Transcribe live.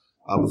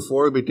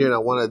Before we begin, I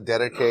want to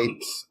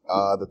dedicate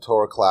the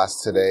Torah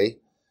class today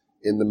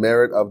in the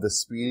merit of the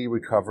speedy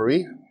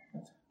recovery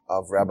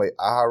of Rabbi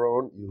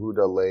Aharon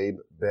Yehuda Leib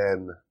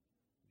ben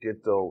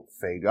Gittel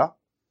Fega.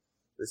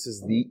 This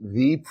is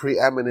the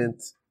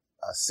preeminent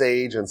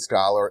sage and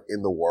scholar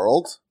in the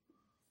world,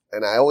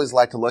 and I always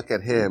like to look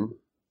at him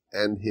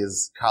and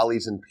his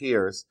colleagues and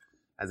peers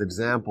as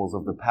examples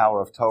of the power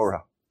of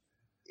Torah.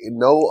 In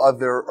no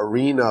other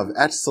arena of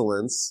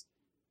excellence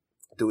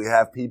do we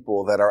have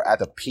people that are at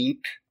the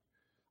peak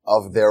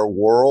of their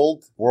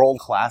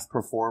world-class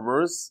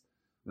performers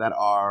that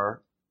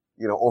are,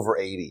 over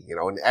 80.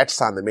 In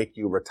Exxon, they make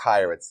you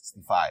retire at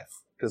 65.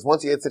 Because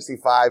once you hit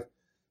 65,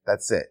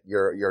 that's it.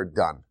 You're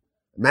done.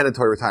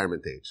 Mandatory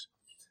retirement age.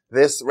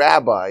 This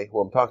rabbi, who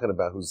I'm talking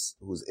about, who's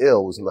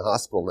ill, who's in the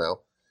hospital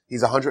now,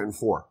 he's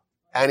 104.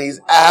 And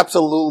he's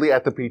absolutely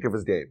at the peak of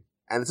his game.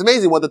 And it's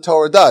amazing what the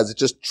Torah does. It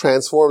just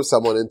transforms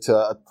someone into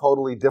a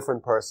totally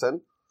different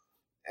person.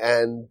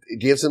 And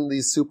it gives him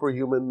these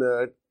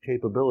superhuman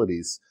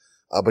capabilities.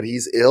 But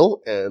he's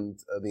ill, and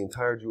the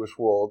entire Jewish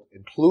world,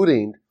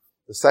 including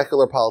the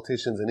secular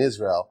politicians in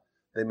Israel,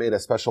 they made a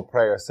special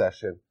prayer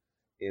session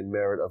in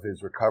merit of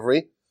his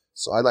recovery.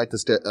 So I'd like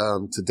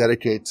to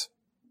dedicate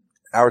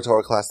our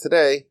Torah class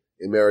today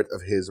in merit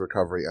of his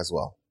recovery as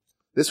well.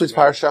 This week's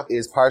parsha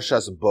is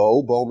Parshas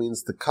Bo. Bo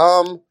means to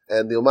come,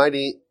 and the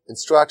Almighty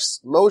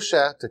instructs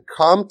Moshe to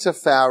come to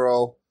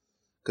Pharaoh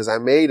because I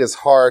made his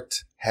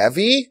heart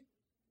heavy,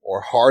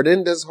 or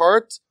hardened his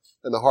heart,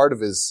 and the heart of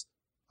his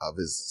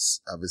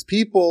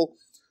people,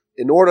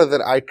 in order that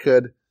I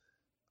could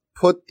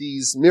put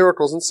these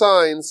miracles and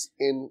signs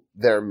in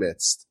their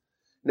midst.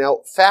 Now,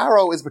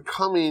 Pharaoh is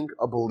becoming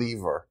a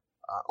believer,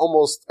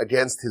 almost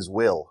against his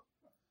will.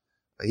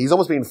 He's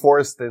almost being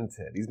forced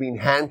into it. He's being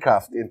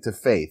handcuffed into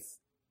faith.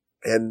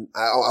 And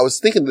I was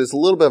thinking there's a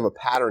little bit of a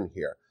pattern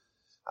here.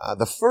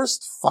 The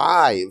first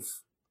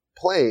 5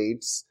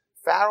 plagues,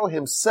 Pharaoh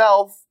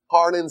himself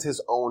hardens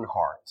his own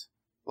heart.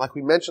 Like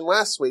we mentioned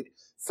last week,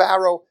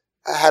 Pharaoh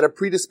had a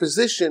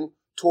predisposition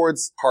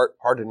towards heart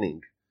hardening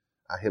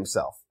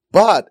himself.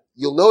 But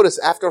you'll notice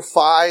after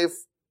 5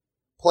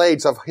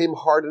 plagues of him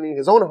hardening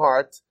his own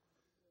heart,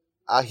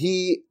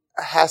 he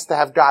has to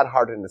have God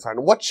harden his heart.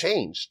 And what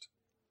changed?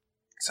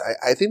 So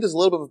I think there's a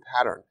little bit of a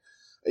pattern.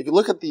 If you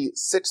look at the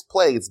 6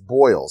 plagues,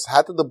 boils.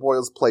 How did the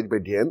boils plague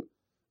begin?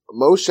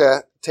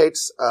 Moshe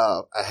takes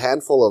a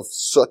handful of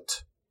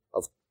soot,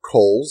 of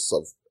coals,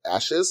 of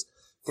ashes,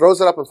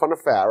 throws it up in front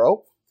of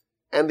Pharaoh,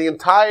 and the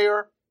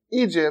entire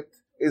Egypt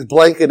is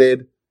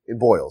blanketed in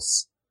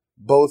boils.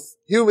 Both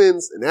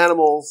humans and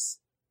animals.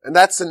 And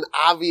that's an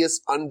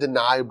obvious,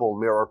 undeniable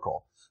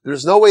miracle.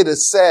 There's no way to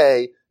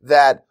say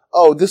that,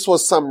 this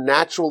was some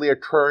naturally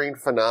occurring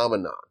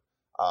phenomenon.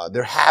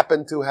 There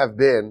happened to have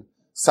been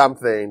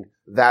something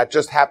that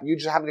just happened. You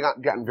just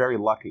haven't gotten very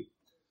lucky.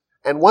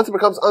 And once it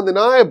becomes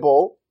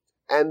undeniable,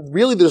 and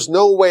really there's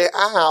no way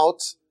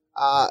out,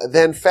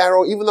 then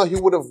Pharaoh, even though he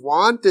would have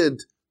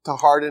wanted to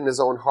harden his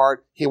own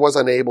heart, he was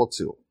unable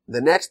to.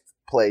 The next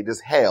plague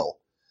is hail.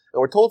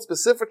 And we're told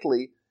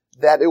specifically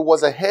that it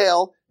was a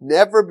hail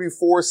never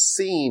before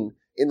seen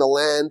in the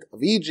land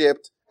of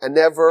Egypt and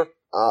never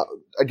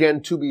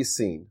again to be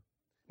seen.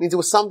 It means it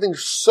was something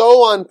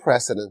so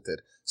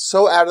unprecedented,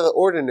 so out of the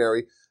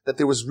ordinary, that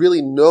there was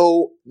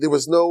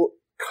no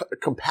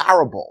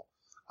comparable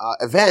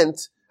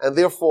event, and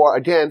therefore,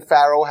 again,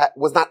 Pharaoh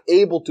was not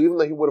able to, even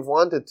though he would have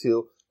wanted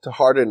to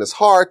harden his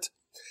heart.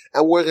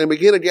 And we're going to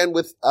begin again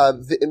with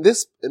in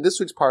this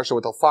week's parsha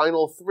with the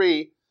final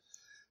 3,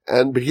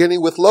 and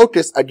beginning with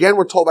locusts. Again,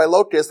 we're told by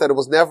locusts that it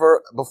was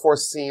never before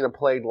seen a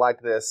plague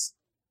like this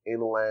in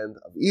the land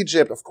of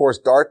Egypt. Of course,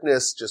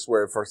 darkness, just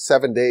where for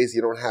 7 days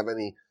you don't have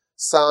any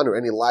sun or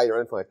any light or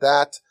anything like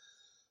that.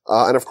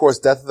 And of course,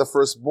 death of the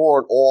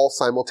firstborn, all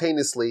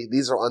simultaneously.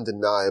 These are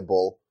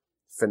undeniable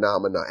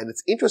phenomena. And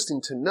it's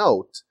interesting to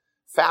note,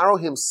 Pharaoh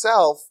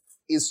himself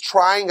is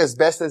trying as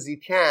best as he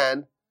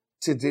can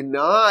to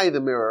deny the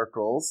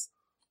miracles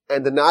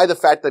and deny the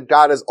fact that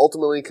God is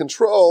ultimately in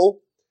control,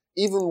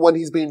 even when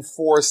he's being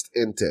forced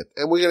into it.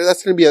 And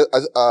that's going to be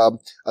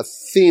a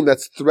theme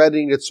that's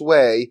threading its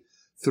way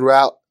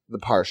throughout the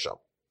parsha.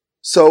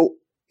 So,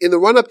 in the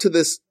run-up to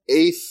this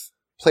 8th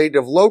plague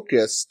of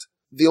locust,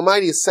 the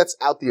Almighty sets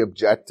out the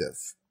objective.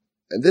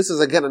 And this is,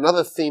 again,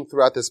 another theme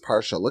throughout this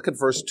parsha. Look at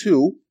verse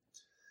 2.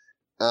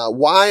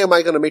 Why am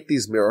I going to make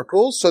these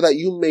miracles? So that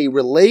you may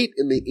relate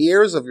in the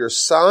ears of your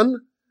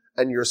son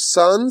and your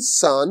son's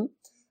son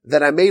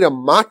that I made a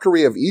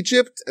mockery of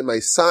Egypt and my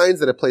signs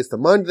that I placed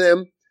among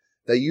them,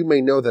 that you may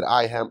know that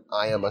I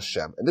am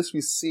Hashem. And this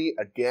we see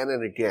again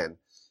and again.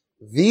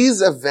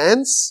 These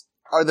events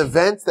are the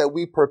events that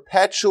we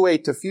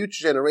perpetuate to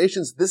future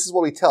generations. This is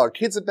what we tell our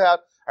kids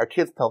about. Our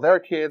kids tell their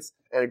kids,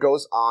 and it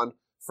goes on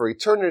for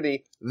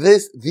eternity.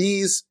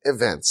 These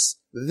events,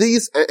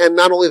 and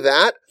not only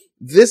that,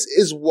 this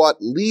is what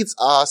leads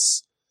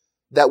us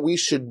that we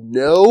should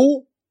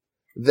know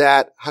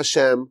that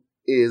Hashem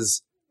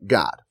is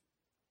God.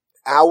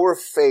 Our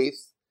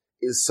faith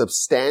is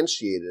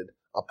substantiated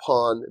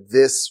upon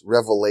this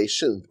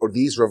revelation or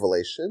these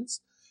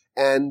revelations.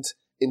 And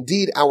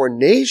indeed, our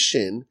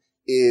nation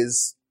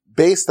is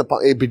based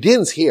upon, it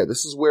begins here.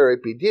 This is where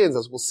it begins,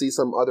 as we'll see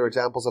some other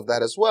examples of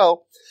that as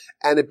well.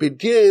 And it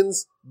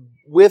begins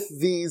with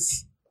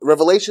these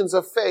revelations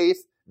of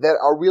faith that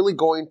are really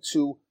going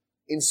to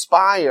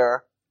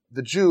inspire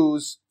the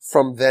Jews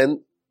from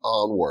then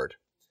onward.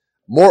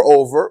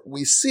 Moreover,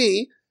 we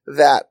see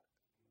that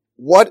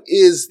what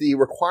is the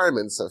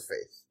requirements of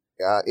faith?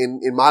 In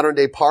modern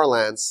day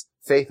parlance,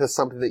 faith is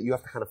something that you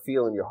have to kind of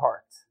feel in your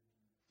heart.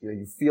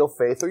 You feel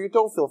faith or you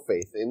don't feel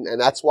faith, and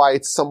that's why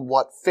it's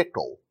somewhat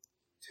fickle.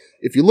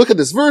 If you look at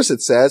this verse,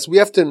 it says we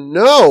have to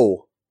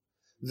know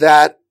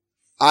that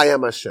I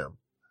am Hashem.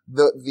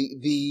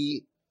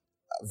 The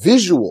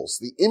visuals,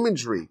 the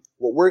imagery,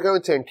 what we're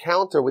going to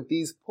encounter with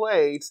these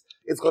plagues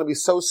is going to be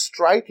so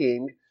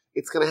striking.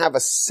 It's going to have a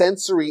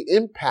sensory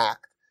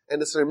impact,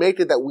 and it's going to make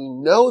it that we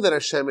know that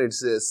Hashem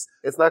exists.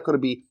 It's not going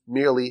to be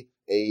merely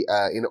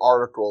an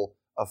article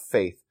of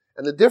faith.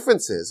 And the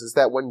difference is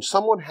that when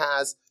someone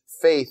has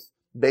faith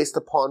based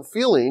upon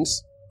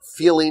feelings,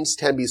 feelings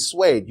can be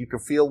swayed. You can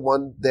feel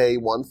one day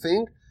one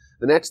thing,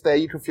 the next day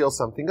you can feel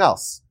something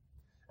else.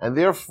 And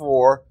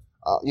therefore,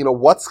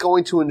 what's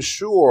going to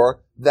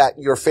ensure that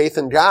your faith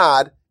in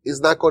God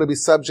is not going to be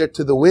subject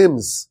to the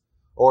whims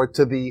or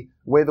to the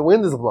way the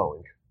wind is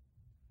blowing?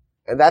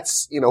 And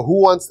that's,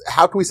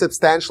 how can we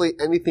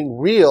substantiate anything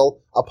real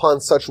upon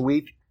such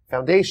weak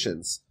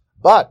foundations?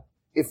 But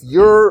if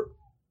your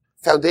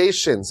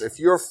foundations, if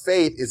your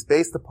faith is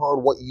based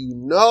upon what you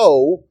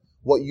know,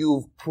 what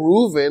you've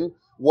proven,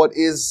 what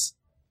is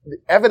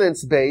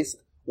evidence-based,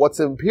 what's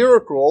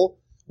empirical,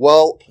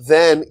 well,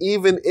 then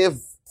even if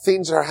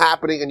things are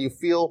happening and you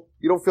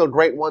don't feel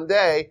great one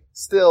day,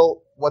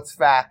 still what's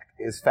fact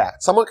is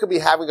fact. Someone could be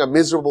having a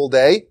miserable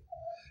day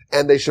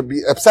and they should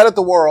be upset at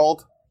the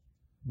world,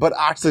 but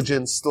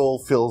oxygen still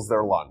fills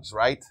their lungs,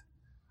 right?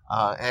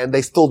 And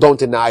they still don't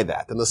deny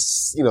that. And the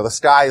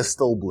sky is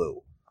still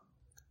blue.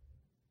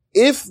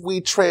 If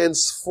we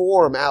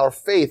transform our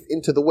faith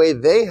into the way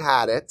they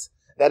had it,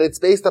 that it's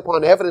based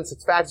upon evidence,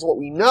 it's facts, what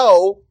we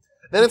know,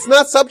 then it's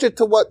not subject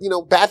to what,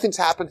 bad things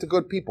happen to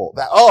good people.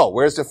 That,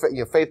 where's the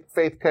faith?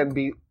 Faith can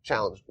be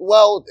challenged.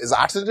 Well, is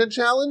oxygen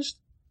challenged?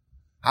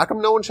 How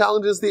come no one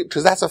challenges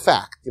because that's a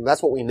fact.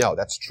 That's what we know.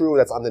 That's true.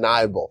 That's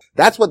undeniable.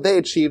 That's what they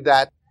achieved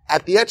at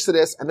the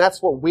Exodus, and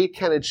that's what we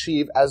can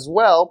achieve as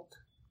well,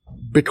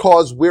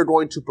 because we're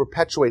going to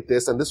perpetuate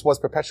this, and this was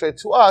perpetuated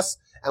to us,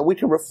 and we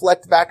can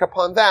reflect back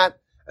upon that,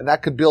 and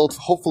that could build,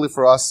 hopefully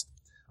for us,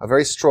 a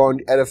very strong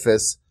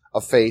edifice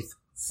of faith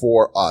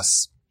for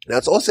us. Now,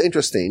 it's also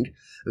interesting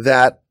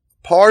that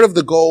part of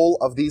the goal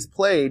of these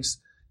plagues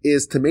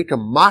is to make a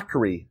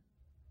mockery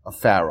of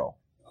Pharaoh.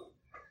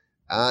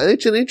 And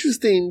it's an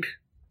interesting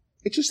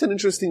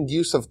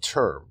use of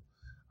term.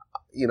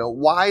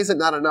 Why is it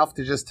not enough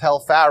to just tell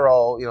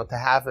Pharaoh, to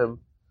have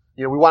him,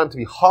 we want him to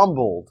be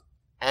humbled,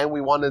 and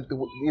we wanted,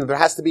 there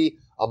has to be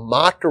a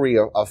mockery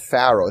of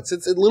Pharaoh. It's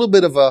a little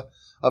bit of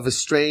a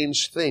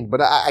strange thing,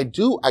 but I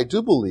do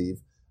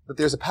believe that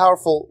there's a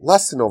powerful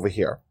lesson over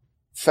here.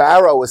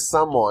 Pharaoh is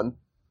someone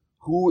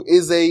who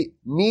is a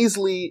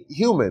measly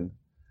human,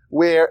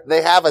 where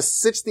they have a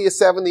 60 or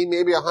 70,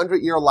 maybe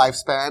 100-year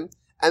lifespan,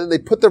 and then they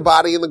put their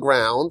body in the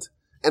ground,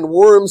 and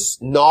worms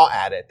gnaw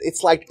at it.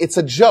 It's like, it's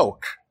a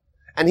joke.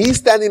 And he's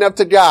standing up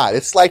to God.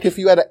 It's like if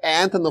you had an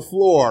ant on the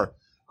floor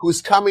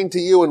who's coming to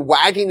you and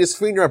wagging his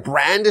finger,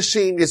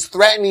 brandishing, is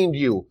threatening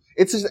you.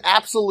 It's an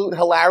absolute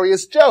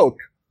hilarious joke.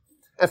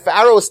 And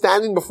Pharaoh is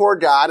standing before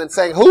God and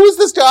saying, who is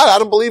this God? I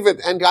don't believe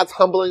it. And God's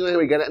humbling him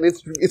again. And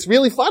it's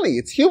really funny.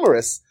 It's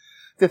humorous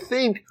to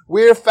think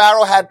where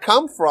Pharaoh had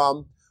come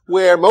from,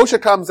 where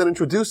Moshe comes and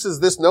introduces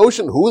this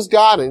notion, who's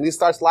God? And he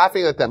starts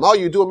laughing at them. Oh,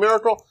 you do a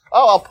miracle?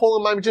 Oh, I'll pull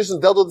in my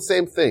magicians. They'll do the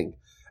same thing.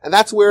 And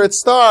that's where it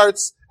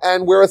starts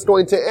and where it's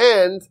going to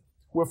end,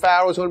 where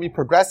Pharaoh is going to be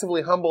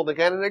progressively humbled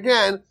again and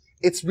again.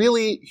 It's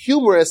really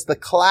humorous, the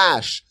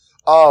clash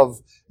of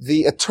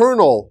the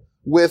eternal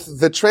with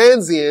the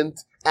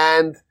transient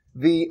and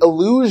the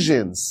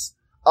illusions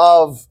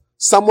of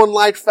someone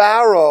like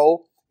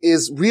Pharaoh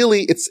is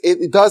really,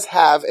 it does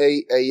have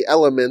a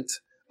element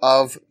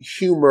of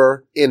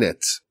humor in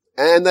it.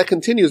 And that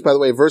continues, by the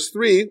way, verse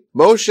 3,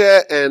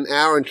 Moshe and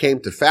Aaron came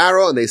to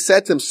Pharaoh and they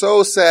said to him,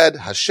 so said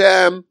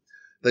Hashem,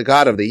 the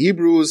God of the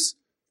Hebrews,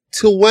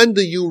 till when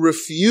do you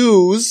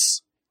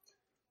refuse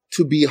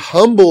to be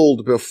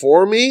humbled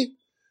before me?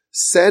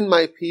 Send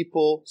my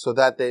people so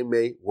that they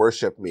may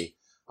worship me.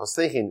 I was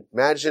thinking,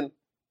 imagine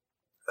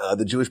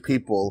the Jewish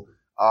people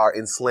are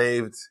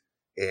enslaved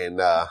in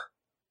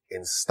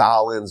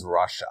Stalin's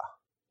Russia,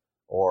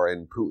 or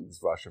in Putin's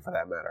Russia for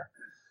that matter.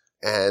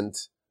 And,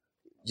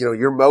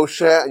 you're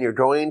Moshe and you're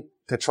going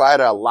to try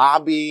to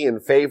lobby in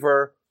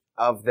favor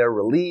of their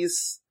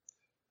release.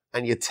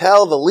 And you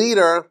tell the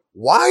leader,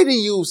 why do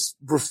you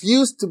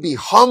refuse to be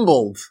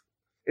humbled?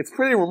 It's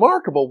pretty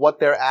remarkable what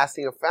they're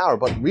asking of Pharaoh,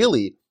 but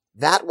really,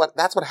 that's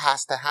what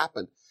has to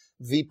happen.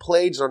 The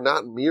plagues are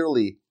not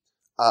merely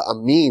a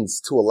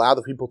means to allow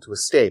the people to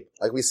escape.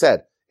 Like we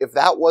said, if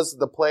that was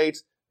the plague,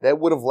 they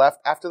would have left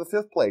after the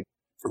 5th plague.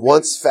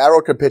 Once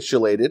Pharaoh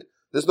capitulated,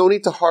 there's no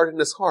need to harden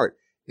his heart.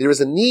 There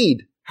is a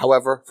need,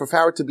 however, for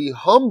Pharaoh to be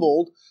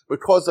humbled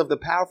because of the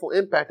powerful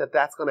impact that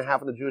that's going to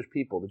have on the Jewish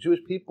people. The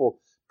Jewish people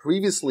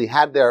previously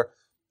had their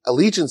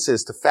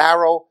allegiances to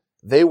Pharaoh.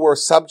 They were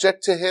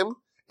subject to him,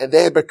 and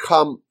they had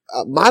become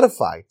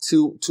modified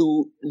to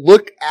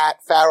look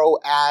at Pharaoh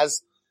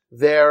as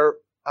their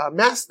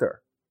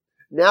master.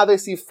 Now they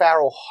see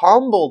Pharaoh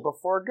humbled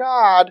before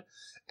God,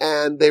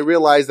 and they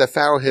realize that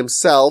Pharaoh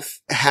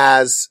himself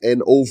has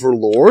an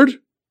overlord.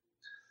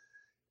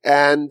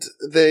 And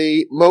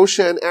Moshe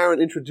and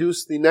Aaron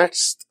introduce the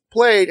next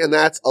plague, and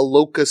that's a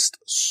locust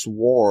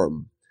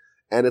swarm.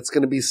 And it's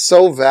going to be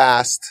so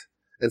vast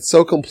and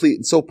so complete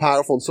and so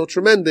powerful and so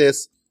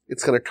tremendous,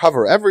 it's going to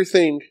cover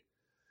everything.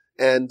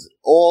 And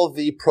all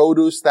the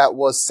produce that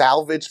was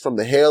salvaged from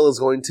the hail is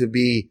going to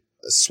be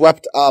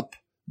swept up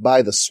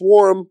by the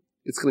swarm.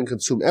 It's going to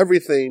consume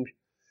everything.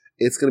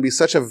 It's going to be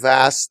such a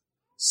vast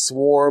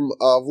swarm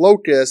of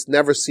locusts,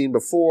 never seen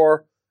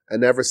before and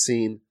never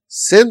seen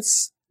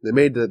since.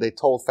 They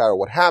told Pharaoh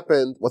what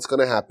happened, what's going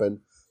to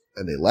happen,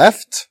 and they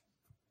left.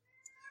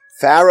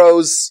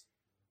 Pharaoh's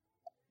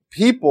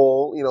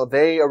people,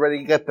 they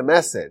already get the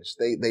message.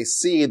 They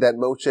see that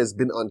Moshe has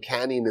been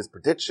uncanny in his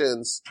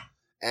predictions,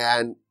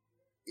 and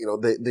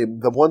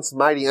the once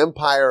mighty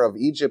empire of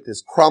Egypt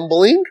is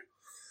crumbling.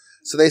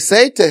 So they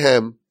say to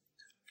him,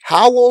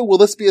 how long will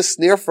this be a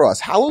snare for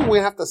us? How long will we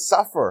have to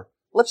suffer?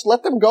 Let's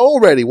let them go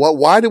already.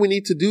 Why do we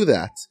need to do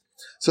that?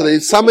 So they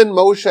summon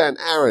Moshe and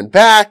Aaron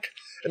back,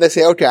 and they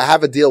say, okay, I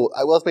have a deal.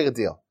 Let's make a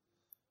deal.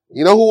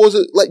 You know who was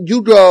it? Let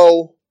you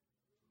go.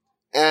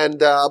 And,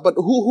 but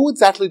who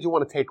exactly do you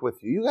want to take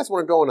with you? You guys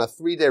want to go on a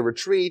 3-day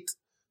retreat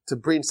to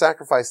bring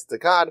sacrifices to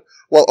God?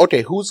 Well,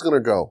 okay, who's going to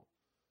go?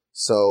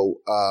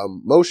 So,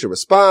 Moshe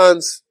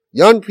responds,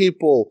 young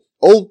people,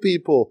 old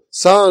people,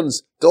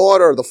 sons,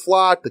 daughter, the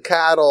flock, the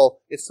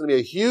cattle. It's going to be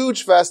a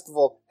huge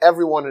festival.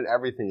 Everyone and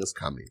everything is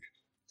coming.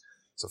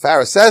 So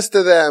Pharaoh says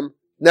to them,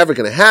 never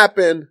going to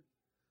happen.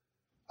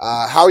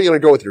 How are you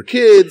going to go with your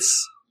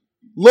kids?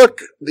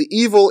 Look, the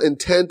evil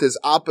intent is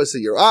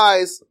opposite your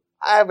eyes.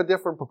 I have a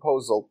different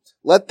proposal.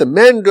 Let the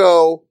men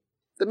go.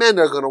 The men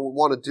are going to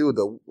want to do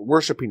the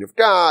worshiping of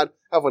God.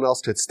 Everyone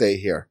else could stay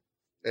here.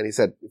 And he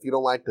said, if you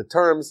don't like the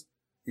terms,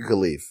 you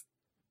can leave.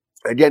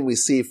 Again, we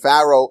see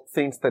Pharaoh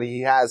thinks that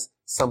he has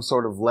some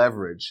sort of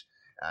leverage.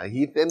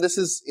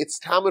 It's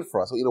common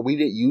for us. We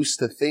get used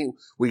to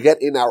we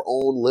get in our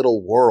own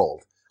little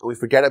world and we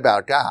forget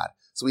about God.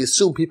 So we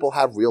assume people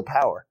have real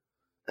power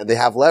and they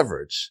have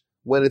leverage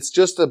when it's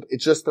just an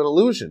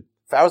illusion.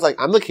 Pharaoh's like,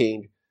 I'm the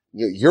king.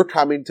 You're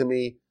coming to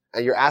me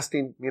and you're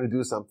asking me to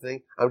do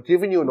something. I'm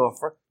giving you an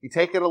offer. You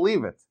take it or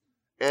leave it.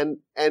 And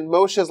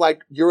Moshe's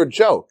like, you're a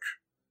joke.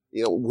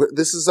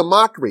 This is a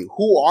mockery.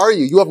 Who are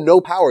you? You have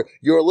no power.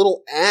 You're a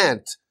little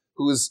ant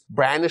who's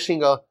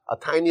brandishing a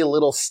tiny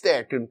little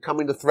stick and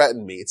coming to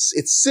threaten me.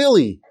 It's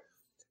silly.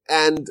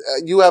 And,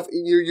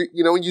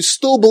 you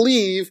still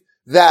believe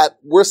that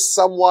we're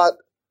somewhat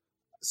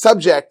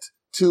subject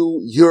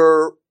to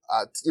your,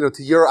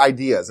 to your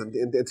ideas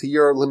and to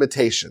your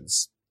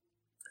limitations.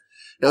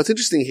 Now it's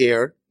interesting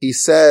here. He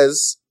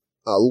says,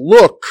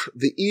 look,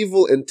 the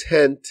evil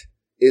intent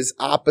is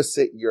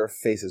opposite your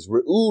faces.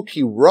 Re'u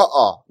ki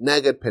ra'a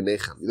neged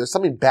penechem. There's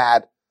something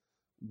bad.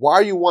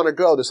 Why you want to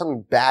go? There's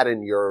something bad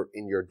in your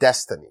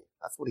destiny.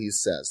 That's what he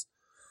says.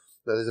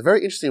 Now there's a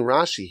very interesting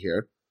Rashi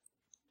here.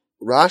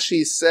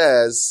 Rashi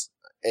says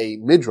he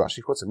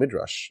quotes a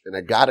midrash, an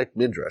Aggadic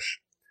midrash.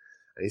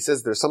 And he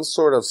says there's some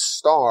sort of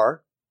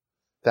star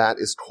that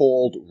is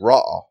called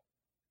Ra'a.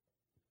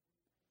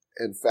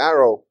 And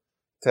Pharaoh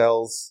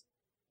tells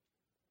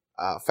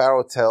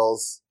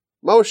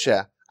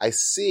Moshe, I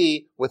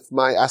see with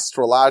my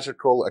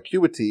astrological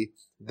acuity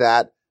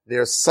that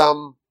there's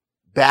some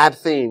bad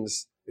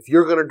things. If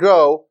you're going to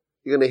go,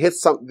 you're going to hit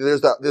something.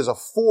 There's a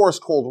force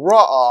called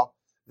Ra'ah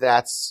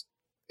that's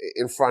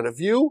in front of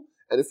you.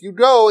 And if you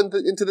go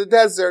into the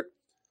desert,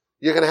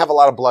 you're going to have a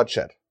lot of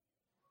bloodshed.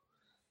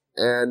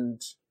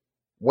 And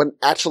what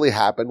actually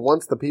happened,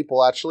 once the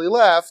people actually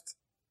left,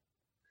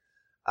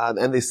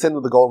 and they sinned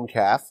with the golden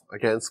calf,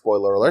 again,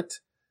 spoiler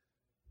alert,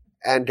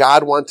 and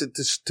God wanted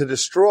to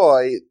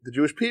destroy the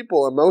Jewish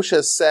people. And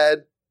Moshe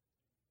said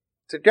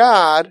to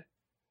God,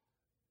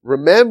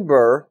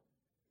 remember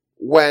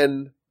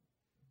when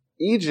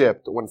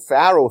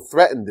Pharaoh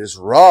threatened,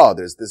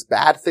 there's this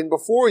bad thing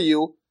before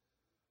you.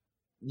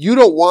 You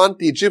don't want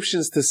the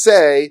Egyptians to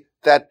say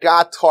that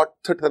God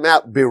took them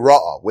out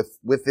bira'ah,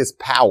 with this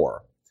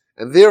power.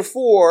 And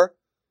therefore,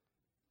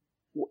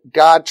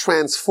 God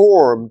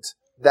transformed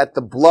that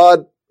the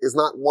blood is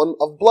not one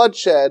of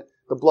bloodshed,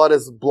 the blood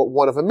is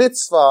one of a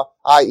mitzvah,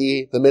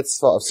 i.e. the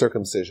mitzvah of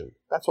circumcision.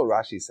 That's what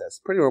Rashi says.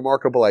 Pretty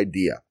remarkable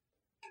idea.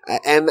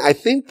 And I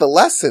think the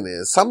lesson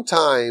is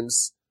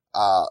sometimes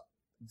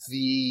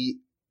the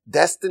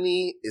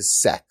destiny is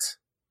set.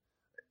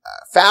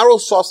 Pharaoh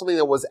saw something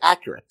that was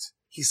accurate.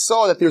 He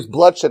saw that there's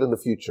bloodshed in the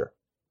future.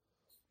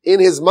 In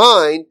his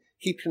mind,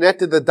 he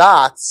connected the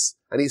dots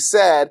And he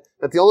said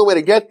that the only way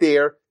to get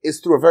there is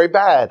through a very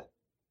bad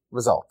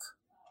result.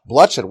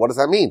 Bloodshed, what does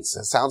that mean? It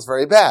sounds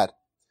very bad.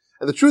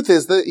 And the truth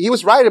is that he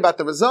was right about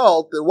the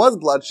result. There was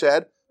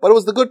bloodshed, but it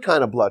was the good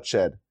kind of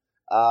bloodshed.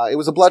 It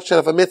was a bloodshed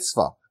of a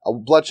mitzvah, a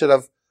bloodshed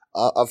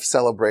of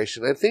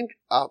celebration. I think,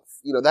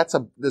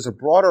 there's a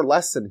broader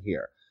lesson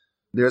here.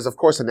 There's, of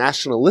course, a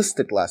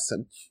nationalistic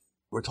lesson.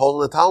 We're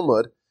told in the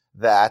Talmud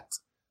that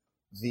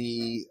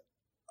the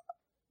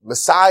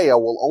Messiah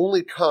will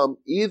only come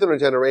either in a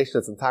generation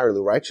that's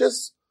entirely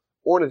righteous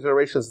or in a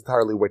generation that's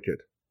entirely wicked.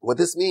 What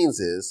this means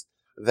is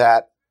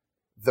that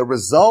the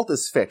result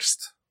is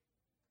fixed.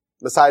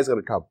 Messiah is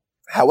going to come.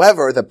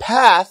 However, the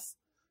path,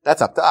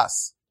 that's up to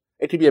us.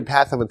 It could be a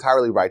path of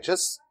entirely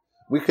righteous.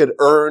 We could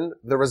earn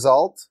the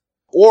result.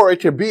 Or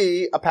it could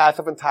be a path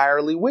of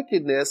entirely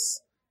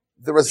wickedness.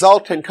 The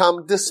result can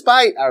come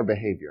despite our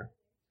behavior.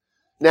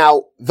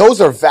 Now,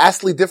 those are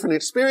vastly different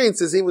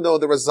experiences, even though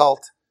the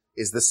result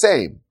is the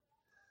same.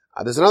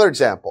 There's another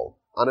example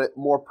on a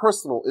more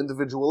personal,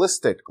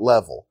 individualistic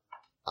level.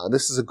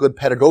 This is a good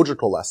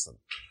pedagogical lesson.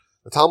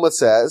 The Talmud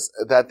says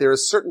that there are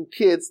certain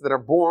kids that are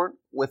born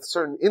with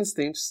certain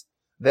instincts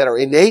that are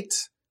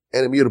innate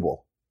and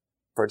immutable.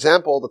 For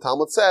example, the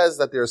Talmud says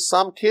that there are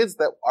some kids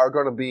that are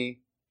going to be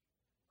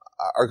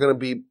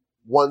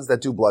ones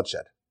that do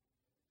bloodshed.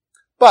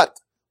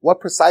 But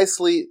what kind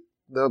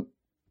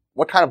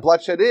of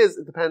bloodshed is,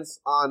 it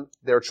depends on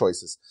their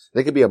choices.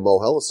 They could be a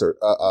mohel,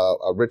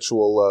 a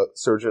ritual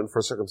surgeon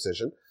for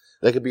circumcision.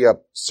 They could be a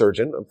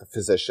surgeon, a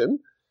physician.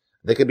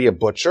 They could be a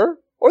butcher,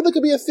 or they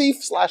could be a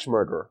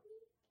thief/murderer.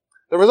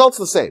 The result's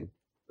the same.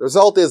 The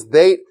result is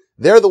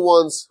they're the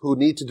ones who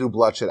need to do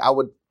bloodshed. I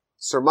would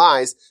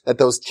surmise that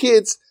those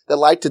kids that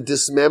like to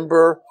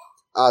dismember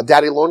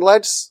daddy long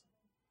legs,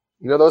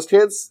 you know those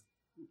kids?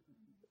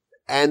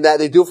 And that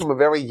they do from a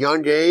very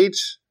young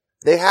age,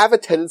 they have a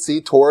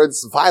tendency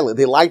towards violence.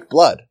 They like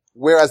blood.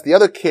 Whereas the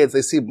other kids,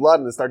 they see blood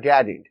and they start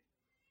gagging.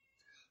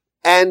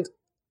 And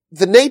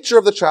the nature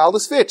of the child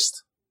is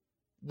fixed.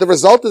 The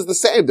result is the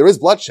same. There is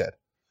bloodshed.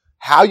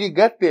 How you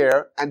get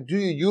there, and do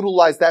you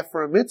utilize that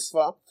for a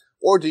mitzvah,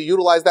 or do you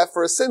utilize that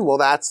for a sin? Well,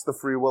 that's the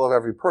free will of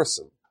every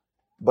person.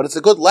 But it's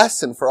a good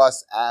lesson for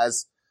us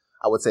as,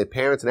 I would say,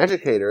 parents and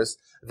educators,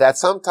 that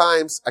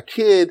sometimes a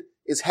kid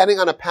is heading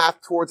on a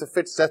path towards a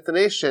fixed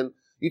destination.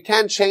 You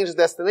can change the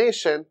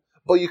destination,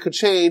 but you could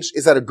change,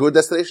 is that a good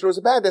destination or is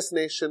it a bad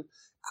destination?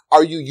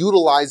 Are you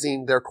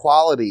utilizing their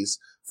qualities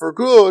for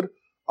good?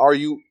 Are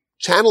you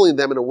channeling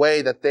them in a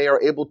way that they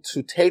are able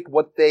to take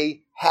what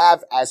they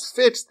have as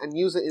fixed and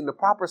use it in the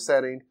proper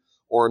setting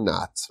or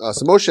not?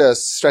 So Moshe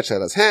stretched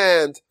out his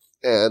hand,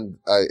 and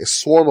a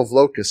swarm of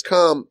locusts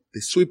come.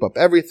 They sweep up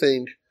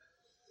everything,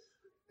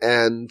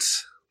 and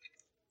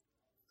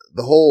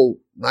the whole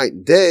night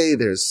and day,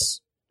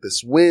 there's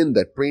this wind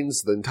that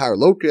brings the entire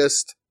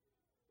locust,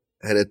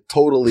 and it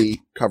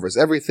totally covers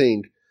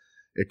everything.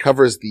 It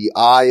covers the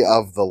eye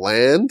of the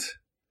land,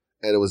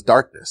 and it was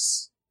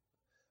darkness.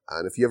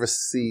 And if you ever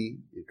see,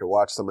 you can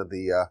watch some of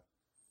the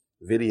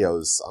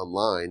videos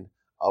online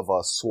of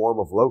a swarm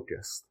of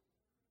locusts.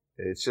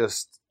 It's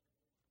just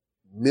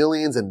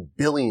millions and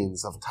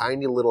billions of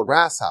tiny little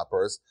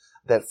grasshoppers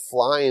that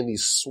fly in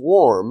these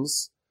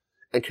swarms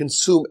and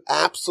consume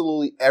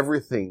absolutely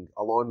everything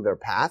along their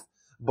path.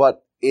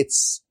 But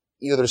it's,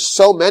 there's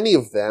so many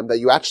of them that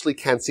you actually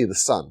can't see the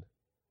sun.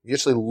 You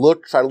actually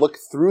try to look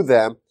through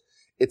them.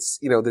 It's,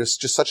 there's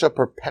just such a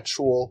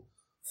perpetual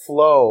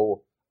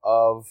flow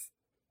of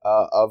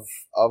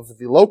the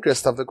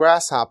locust, of the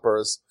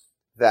grasshoppers,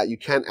 that you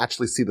can't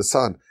actually see the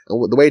sun.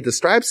 And the way it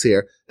describes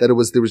here, that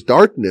there was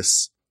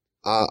darkness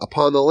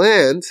upon the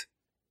land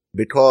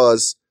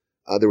because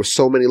there were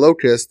so many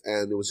locusts,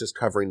 and it was just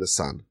covering the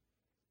sun.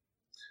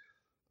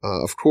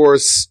 Of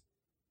course,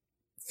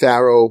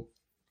 Pharaoh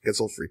gets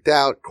all freaked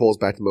out, calls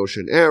back to Moshe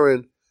and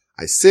Aaron.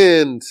 I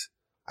sinned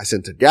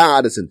to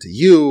God, I sinned to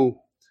you.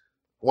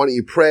 Why don't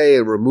you pray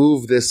and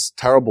remove this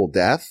terrible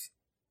death?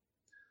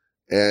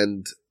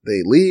 And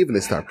they leave and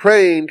they start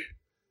praying,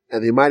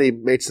 and the Almighty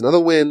makes another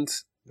wind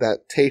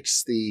that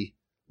takes the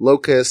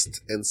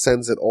locust and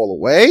sends it all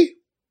away.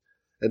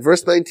 And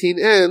verse 19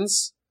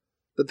 ends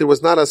that there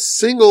was not a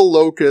single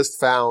locust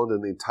found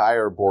in the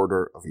entire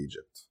border of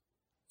Egypt.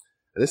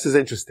 And this is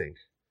interesting,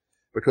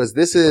 because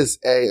this is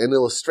an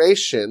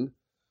illustration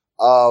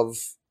of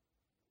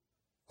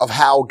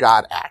how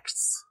God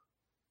acts.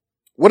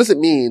 What does it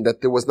mean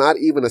that there was not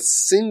even a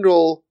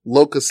single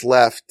locust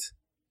left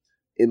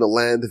in the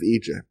land of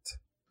Egypt?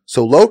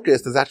 So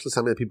locust is actually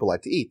something that people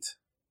like to eat.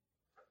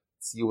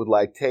 So you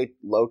would take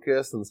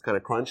locust, and it's kind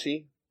of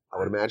crunchy, I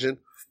would imagine.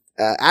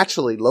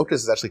 Actually,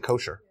 locust is actually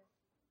kosher.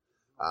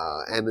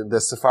 And in the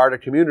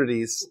Sephardic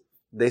communities,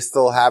 they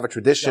still have a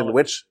tradition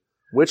which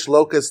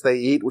locusts they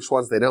eat, which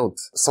ones they don't.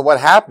 So what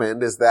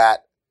happened is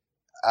that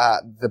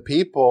the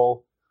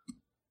people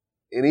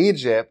in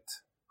Egypt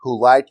who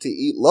like to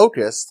eat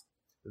locusts,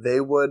 they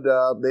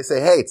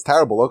say, hey, it's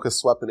terrible,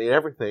 locusts swept and ate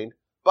everything,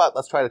 but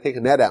let's try to take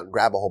a net out and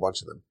grab a whole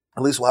bunch of them.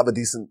 At least we'll have a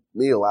decent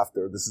meal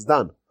after this is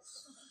done.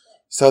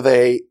 So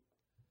they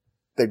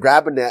they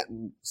grab a net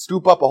and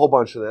scoop up a whole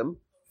bunch of them,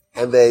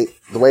 and the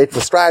way it's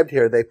described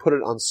here, they put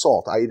it on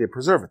salt, i.e. they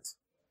preserve it.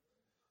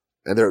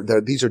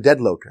 And these are dead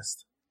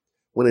locusts.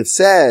 When it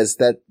says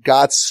that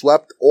God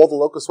swept all the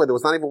locusts away, there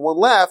was not even one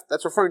left,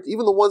 that's referring to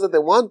even the ones that they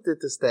wanted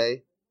to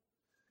stay,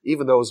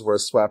 even those were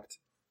swept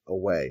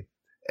away.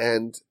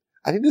 And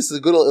I think this is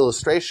a good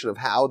illustration of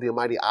how the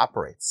Almighty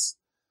operates.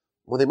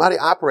 When the Almighty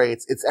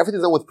operates,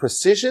 everything's done with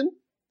precision,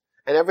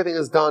 and everything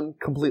is done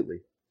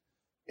completely.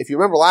 If you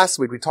remember last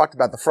week, we talked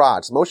about the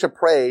frogs. Moshe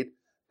prayed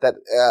that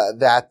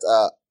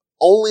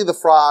only the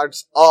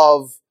frogs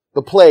of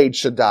the plague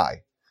should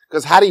die.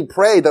 Because had he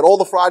prayed that all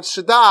the frogs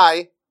should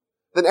die,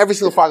 then every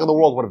single frog in the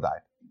world would have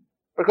died.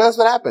 Because that's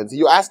what happens.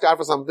 You ask God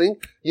for something,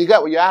 you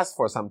get what you ask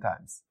for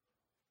sometimes.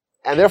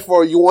 And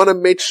therefore, you want to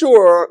make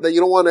sure that you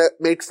don't want to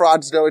make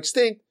frogs go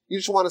extinct. You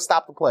just want to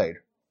stop the plague.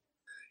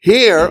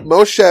 Here,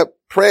 Moshe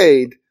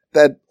prayed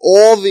that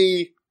all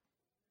the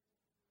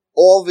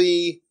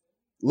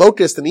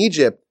locusts in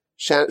Egypt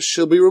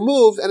should be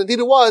removed, and indeed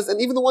it was, and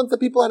even the ones that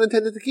people had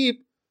intended to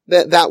keep,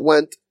 that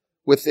went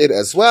with it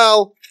as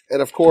well.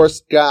 And of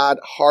course, God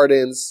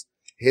hardens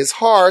his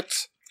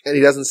heart, and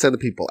he doesn't send the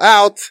people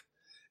out.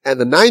 And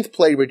the 9th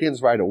plague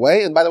begins right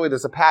away. And by the way,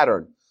 there's a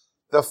pattern.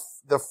 The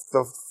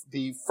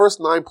first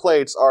 9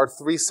 plagues are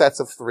 3 sets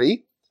of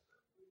 3.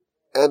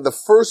 And the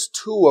first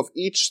 2 of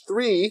each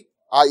 3,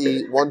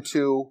 i.e. 1,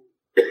 2,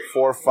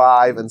 4,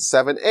 5, and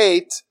 7,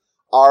 8,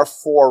 are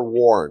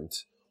forewarned.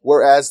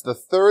 Whereas the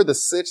 3rd, the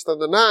 6th,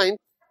 and the 9th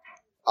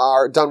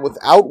are done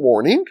without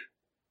warning.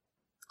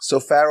 So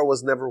Pharaoh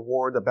was never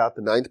warned about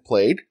the 9th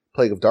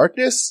plague of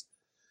darkness.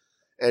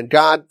 And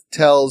God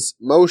tells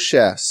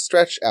Moshe,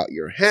 stretch out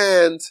your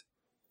hand,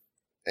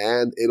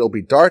 and it'll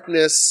be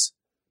darkness.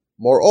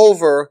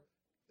 Moreover,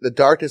 the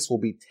darkness will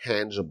be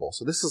tangible.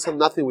 So this is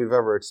nothing we've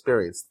ever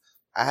experienced.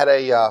 I had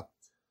a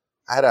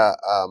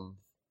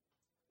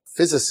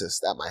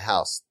physicist at my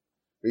house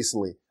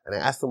recently, and I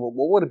asked him, well,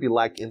 what would it be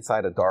like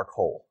inside a dark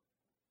hole?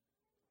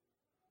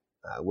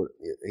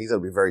 He's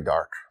going to be very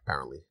dark,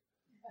 apparently.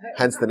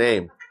 Hence the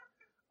name.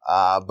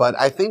 But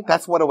I think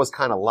that's what it was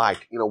kind of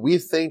like. You know, we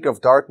think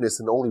of darkness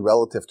in only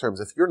relative terms.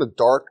 If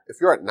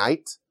you're at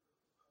night,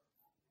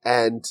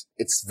 and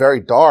it's very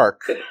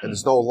dark, and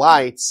there's no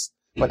lights,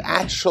 but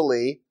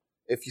actually,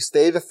 if you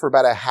stay there for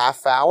about a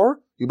half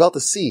hour, you'll be able to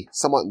see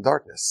somewhat in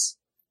darkness.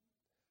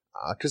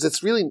 Cause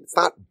it's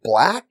not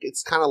black,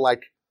 it's kind of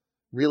like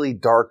really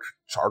dark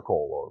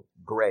charcoal or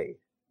gray.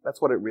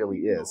 That's what it really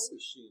is.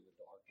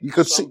 You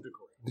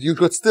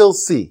could still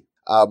see.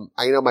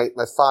 I know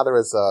my father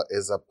is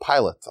a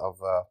pilot of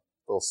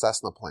little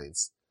Cessna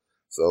planes.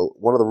 So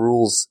one of the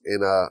rules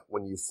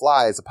when you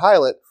fly as a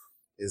pilot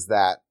is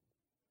that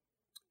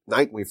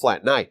we fly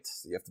at night,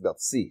 so you have to be able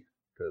to see,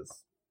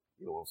 because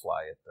you don't want to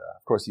fly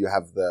of course you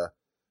have the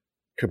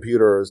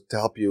computers to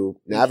help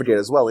you navigate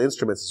as well,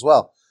 instruments as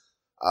well.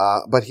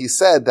 But he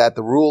said that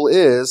the rule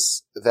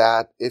is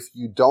that if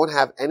you don't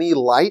have any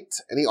light,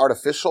 any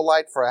artificial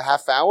light for a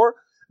half hour,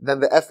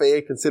 then the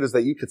FAA considers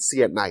that you could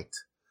see at night.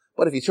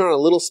 But if you turn on a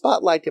little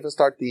spotlight, you have to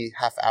start the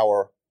half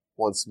hour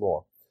once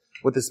more.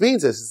 What this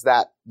means is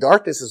that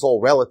darkness is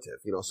all relative.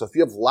 So if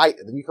you have light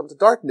and then you come to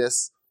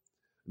darkness,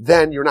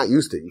 then you're not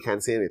used to it. You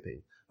can't see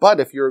anything. But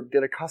if you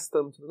get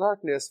accustomed to the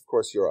darkness, of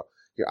course your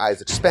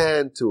eyes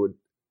expand to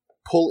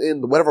pull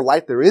in whatever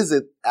light there is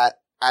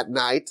at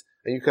night,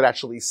 and you could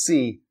actually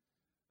see.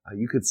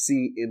 You could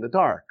see in the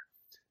dark.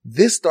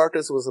 This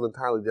darkness was an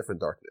entirely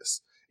different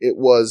darkness. It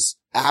was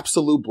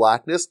absolute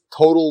blackness,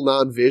 total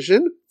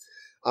non-vision.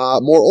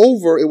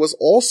 Moreover, it was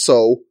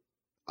also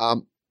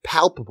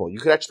palpable. You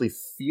could actually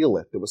feel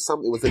it. There was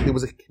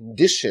a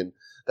condition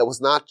that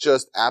was not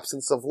just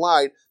absence of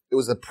light. It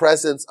was the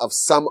presence of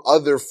some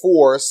other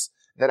force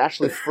that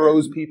actually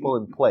froze people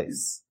in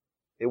place.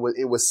 It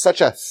was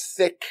such a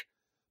thick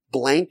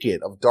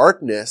blanket of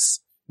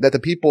darkness that the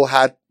people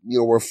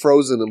were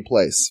frozen in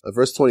place.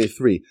 Verse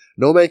 23,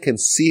 no man can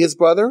see his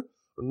brother,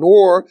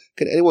 nor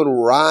can anyone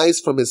rise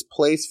from his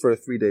place for a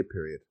 3-day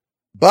period.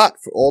 But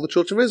for all the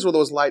children of Israel, there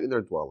was light in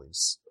their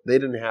dwellings. They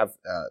didn't have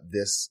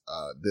this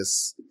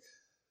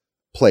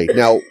plague.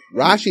 Now,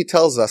 Rashi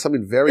tells us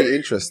something very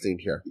interesting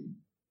here.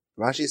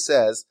 Rashi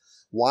says,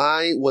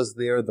 why was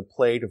there the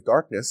plague of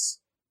darkness?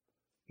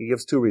 He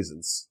gives 2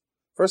 reasons.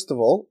 First of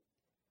all,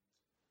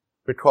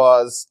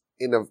 because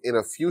in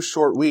a few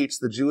short weeks,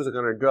 the Jews are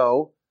going to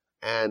go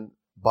and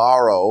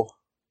borrow,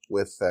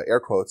 with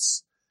air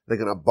quotes, they're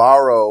going to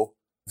borrow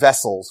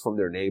vessels from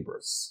their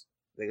neighbors.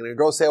 They're going to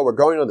go say, we're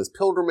going on this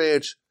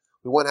pilgrimage.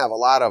 We want to have a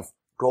lot of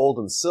gold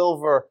and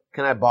silver.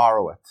 Can I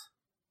borrow it?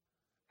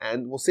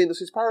 And we'll see in this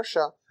week's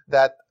parasha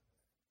that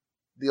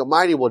the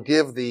Almighty will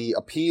give the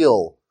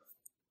appeal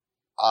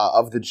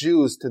of the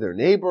Jews to their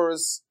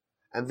neighbors.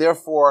 And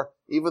therefore,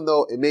 even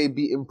though it may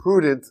be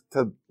imprudent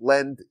to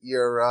lend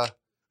your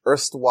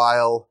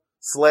erstwhile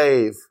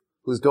slave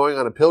who's going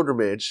on a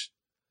pilgrimage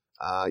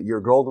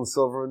your gold and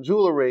silver and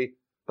jewelry,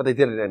 but they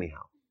did it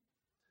anyhow.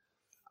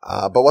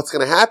 But what's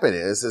going to happen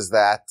is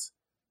that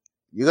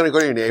you're going to go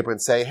to your neighbor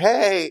and say,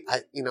 hey,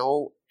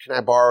 can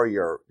I borrow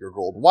your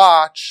gold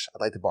watch?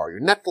 I'd like to borrow your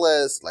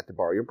necklace. I'd like to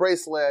borrow your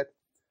bracelet.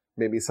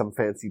 Maybe some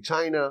fancy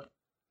china.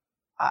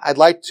 I'd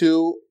like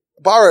to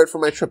borrow it for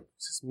my trip.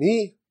 He says,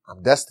 me?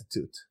 I'm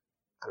destitute.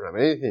 I don't have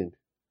anything.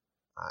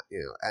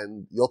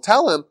 And you'll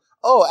tell him,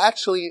 oh,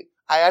 actually,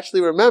 I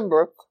actually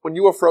remember when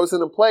you were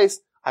frozen in place,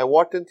 I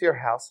walked into your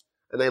house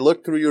and I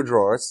looked through your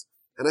drawers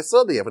and I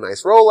saw that you have a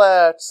nice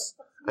Rolex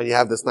and you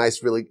have this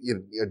nice, really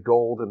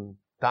gold and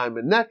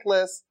diamond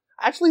necklace.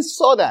 I actually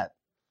saw that.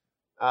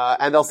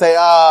 And they'll say,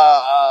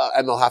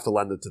 and they'll have to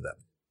lend it to them.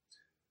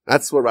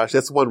 That's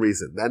one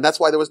reason. And that's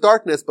why there was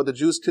darkness, but the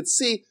Jews could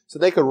see, so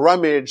they could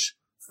rummage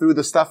through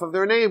the stuff of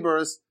their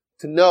neighbors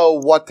to know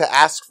what to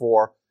ask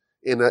for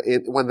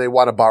when they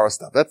want to borrow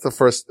stuff. That's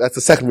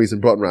the second reason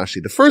brought in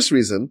Rashi. The first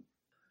reason,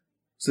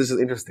 so this is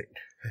interesting,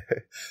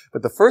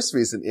 but the first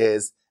reason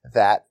is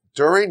that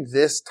during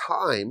this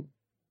time,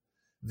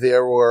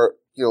 there were,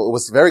 it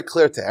was very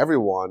clear to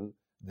everyone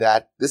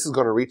that this is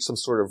going to reach some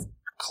sort of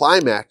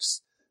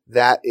climax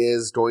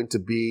that's going to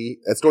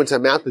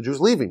amount to the Jews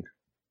leaving.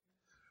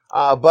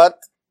 But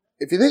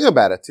if you think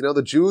about it,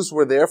 the Jews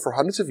were there for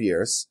hundreds of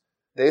years.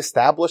 They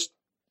established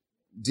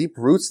deep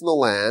roots in the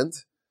land.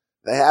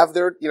 They have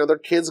their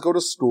kids go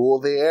to school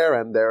there,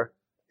 and they're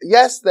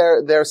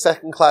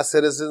second-class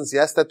citizens.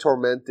 Yes, they're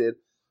tormented,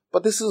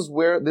 but this is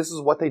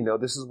what they know.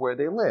 This is where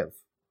they live.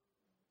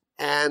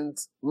 And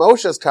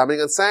Moshe is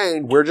coming and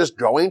saying, we're just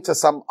going to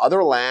some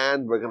other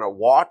land. We're going to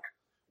walk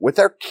with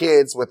our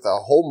kids, with a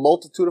whole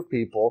multitude of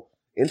people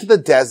into the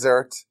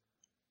desert.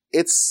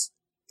 It's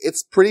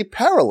pretty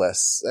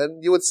perilous.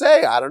 And you would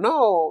say, I don't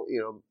know,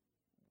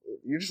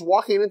 you're just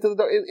walking into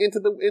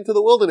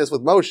the wilderness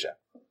with Moshe.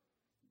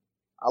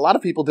 A lot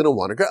of people didn't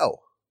want to go.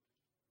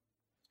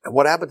 And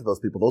what happened to those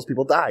people? Those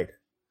people died.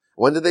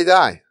 When did they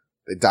die?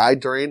 They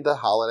died during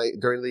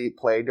the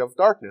plague of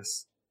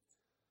darkness.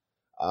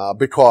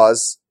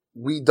 Because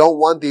we don't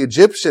want the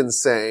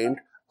Egyptians saying,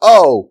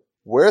 oh,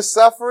 we're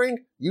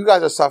suffering, you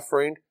guys are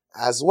suffering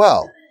as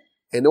well.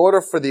 In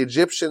order for the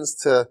Egyptians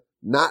to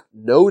not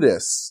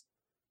notice,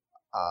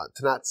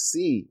 to not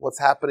see what's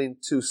happening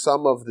to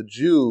some of the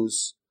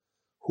Jews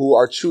who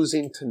are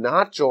choosing to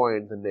not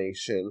join the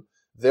nation,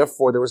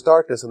 therefore there was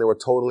darkness and they were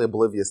totally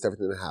oblivious to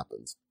everything that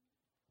happened.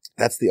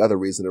 That's the other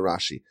reason in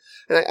Rashi.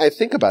 And I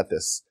think about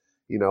this.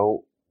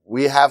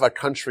 We have a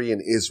country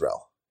in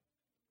Israel.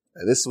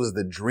 And this was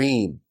the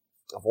dream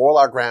of all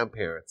our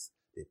grandparents.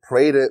 They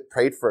prayed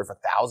for it for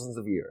thousands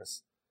of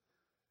years.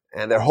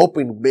 And they're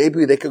hoping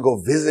maybe they could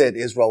go visit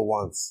Israel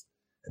once.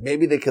 And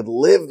maybe they could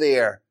live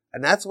there.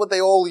 And that's what they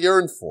all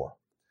yearned for.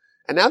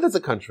 And now there's a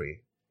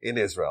country in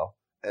Israel.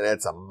 And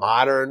it's a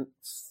modern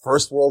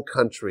first world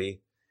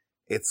country.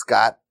 It's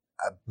got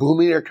a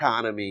booming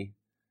economy.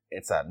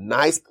 It's a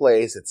nice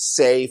place. It's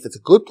safe. It's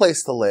a good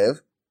place to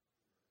live.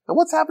 And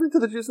what's happening to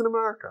the Jews in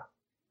America?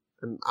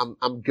 And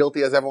I'm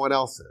guilty as everyone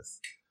else is.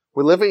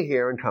 We're living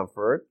here in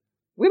comfort.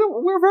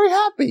 We're very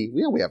happy.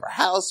 We have our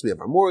house, we have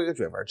our mortgage,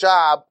 we have our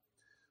job.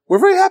 We're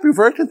very happy, we're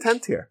very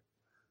content here.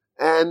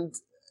 And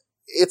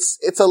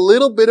it's a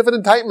little bit of an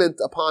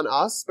indictment upon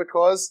us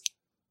because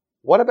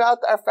what about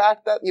our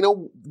fact that,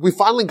 we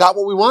finally got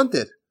what we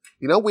wanted?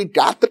 We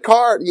got the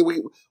card.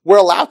 We're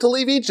allowed to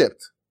leave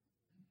Egypt.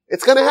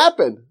 It's going to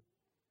happen.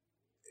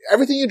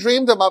 Everything you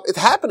dreamed about, it's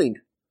happening.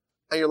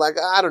 And you're like,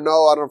 I don't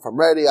know if I'm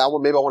ready. Maybe I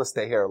want to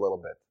stay here a little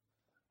bit.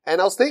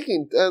 And I was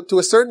thinking, to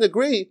a certain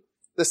degree,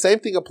 the same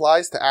thing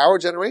applies to our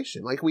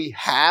generation. Like, we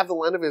have the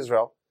land of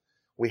Israel.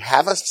 We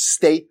have a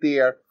state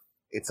there.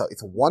 It's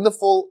a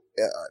wonderful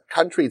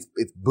country.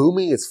 It's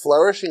booming. It's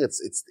flourishing.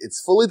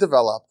 It's fully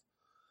developed.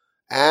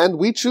 And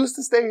we choose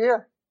to stay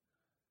here.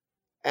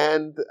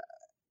 And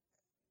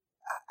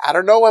I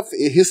don't know if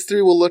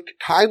history will look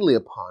kindly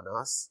upon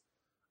us.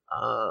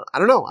 I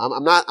don't know.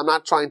 I'm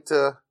not trying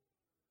to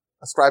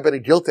ascribe any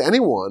guilt to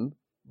anyone,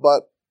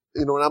 but,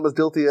 and I'm as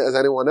guilty as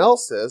anyone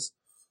else is.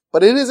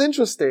 But it is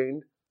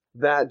interesting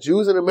that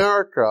Jews in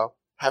America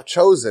have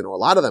chosen, or a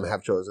lot of them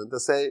have chosen, to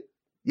say,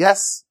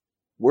 yes,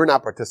 we're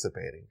not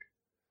participating.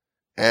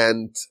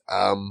 And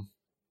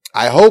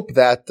I hope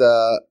that,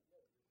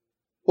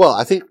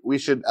 I think we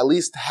should at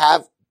least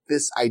have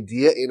this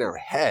idea in our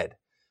head.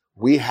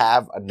 We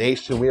have a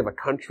nation, we have a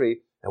country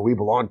that we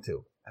belong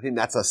to. I think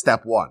that's a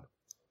step one.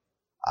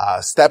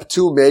 Step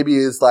two maybe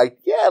is like,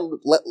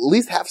 at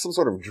least have some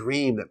sort of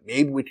dream that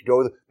maybe we could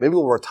go, maybe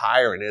we'll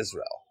retire in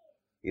Israel.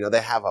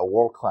 They have a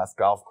world-class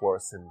golf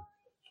course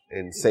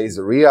in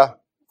Caesarea.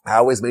 I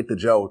always make the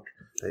joke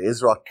that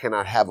Israel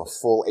cannot have a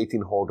full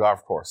 18-hole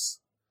golf course.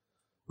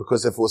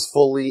 Because if it was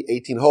fully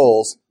 18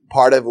 holes,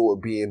 part of it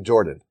would be in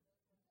Jordan.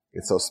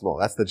 It's so small.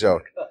 That's the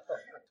joke.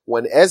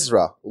 When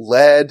Ezra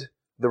led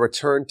the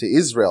return to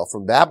Israel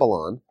from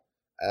Babylon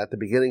at the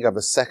beginning of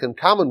the Second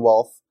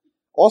Commonwealth,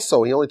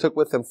 also, he only took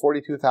with him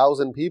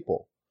 42,000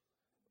 people.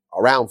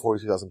 Around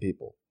 42,000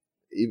 people.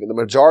 Even the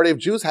majority of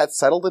Jews had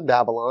settled in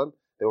Babylon.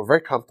 They were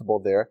very comfortable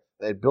there.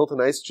 They had built a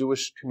nice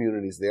Jewish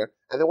communities there,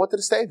 and they wanted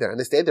to stay there. And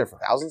they stayed there for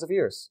thousands of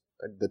years.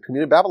 The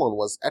community of Babylon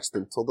was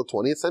extant till the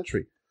 20th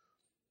century.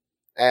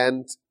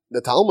 And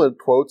the Talmud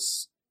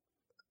quotes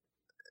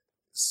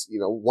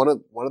one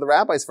of the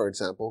rabbis, for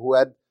example, who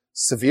had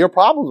severe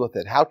problems with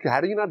it. How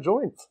do you not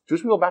join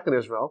Jewish people back in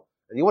Israel,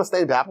 and you want to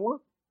stay in Babylon?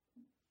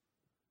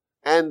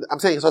 And I'm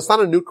saying, so it's not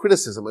a new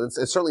criticism, and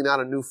it's certainly not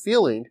a new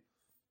feeling,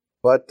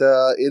 but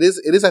it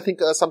is, I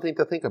think, something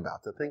to think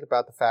about. To think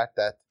about the fact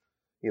that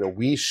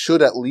we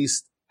should at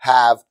least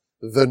have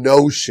the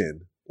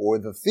notion or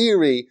the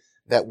theory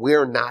that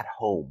we're not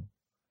home,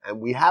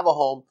 and we have a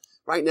home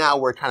right now.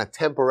 We're kind of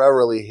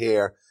temporarily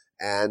here,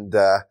 and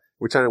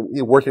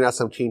we're working out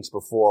some kinks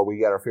before we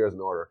get our affairs in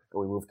order and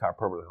we move to our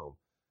permanent home.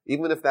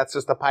 Even if that's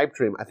just a pipe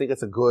dream, I think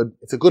it's a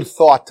good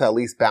thought to at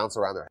least bounce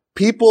around there.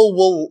 People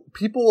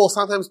will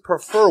sometimes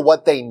prefer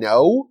what they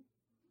know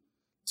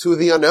to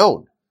the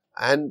unknown.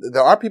 And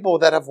there are people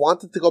that have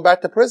wanted to go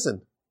back to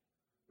prison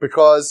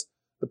because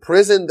the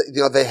prison,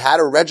 they had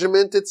a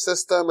regimented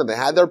system and they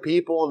had their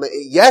people and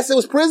yes, it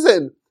was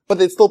prison, but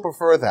they'd still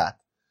prefer that.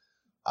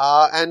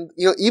 And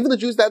even the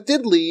Jews that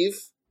did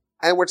leave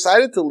and were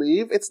excited to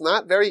leave, it's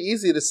not very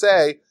easy to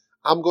say,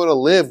 I'm going to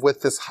live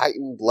with this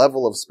heightened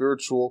level of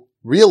spiritual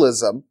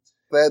realism.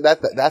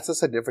 That's a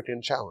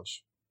significant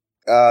challenge.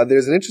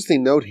 There's an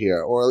interesting note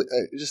here, or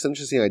just an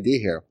interesting idea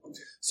here.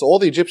 So all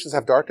the Egyptians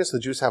have darkness, the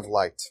Jews have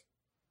light.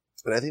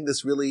 And I think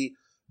this really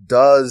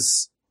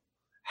does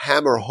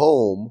hammer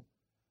home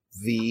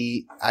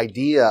the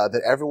idea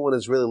that everyone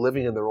is really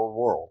living in their own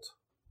world.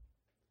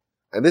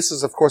 And this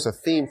is, of course, a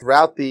theme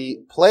throughout the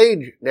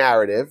plague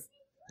narrative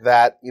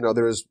that,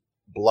 there's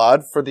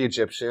blood for the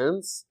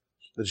Egyptians.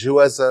 The Jew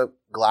has a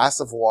glass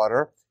of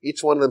water.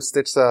 Each one of them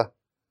sticks a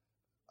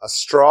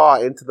straw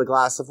into the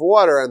glass of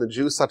water, and the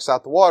Jew sucks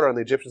out the water, and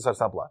the Egyptian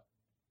sucks out blood.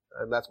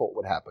 And that's what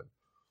would happen.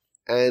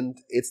 And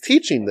it's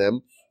teaching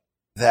them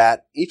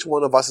that each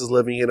one of us is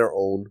living in our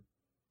own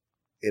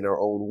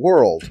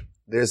world.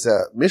 There's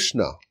a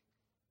Mishnah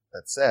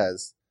that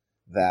says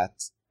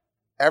that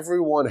every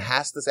human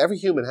has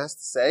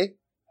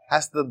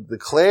to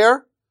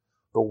declare,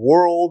 the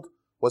world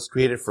was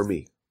created for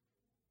me.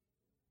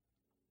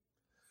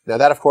 Now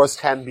that, of course,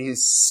 can be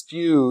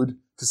skewed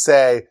to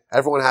say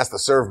everyone has to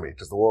serve me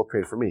because the world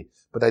created for me.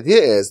 But the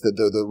idea is that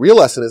the real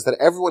lesson is that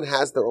everyone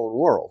has their own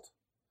world.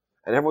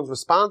 And everyone's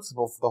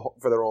responsible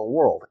for their own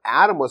world.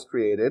 Adam was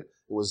created.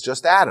 It was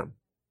just Adam.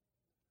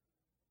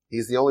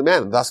 He's the only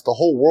man. And thus, the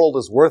whole world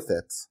is worth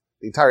it.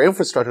 The entire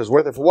infrastructure is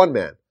worth it for one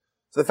man.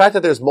 So the fact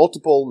that there's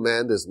multiple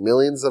men, there's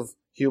millions of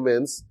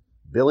humans,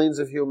 billions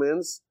of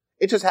humans,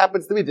 it just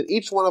happens to be that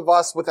each one of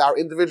us with our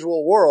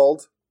individual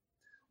world,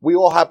 we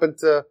all happen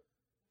to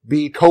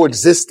be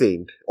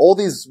coexisting. All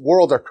these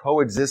worlds are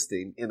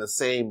coexisting in the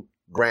same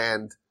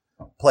grand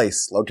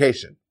place,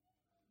 location.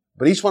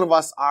 But each one of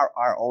us are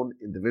our own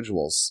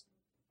individuals.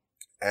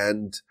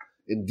 And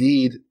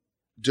indeed,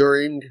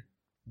 during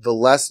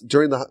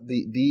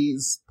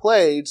these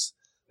plagues,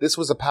 this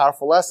was a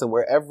powerful lesson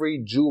where every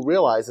Jew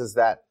realizes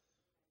that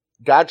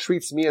God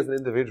treats me as an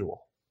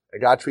individual.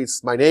 And God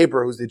treats my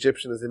neighbor, who's the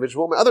Egyptian, as an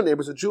individual. My other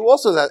neighbor, a Jew,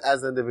 also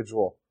as an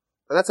individual.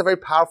 And that's a very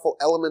powerful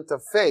element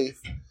of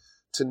faith,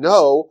 to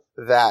know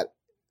that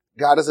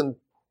God doesn't,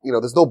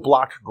 there's no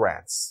block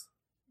grants.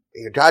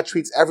 God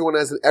treats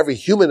every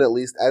human at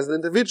least, as an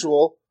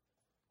individual,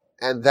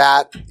 and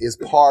that is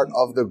part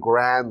of the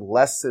grand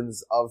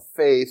lessons of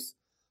faith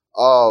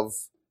of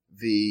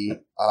the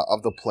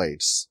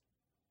plagues.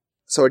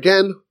 So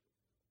again,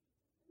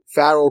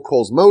 Pharaoh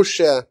calls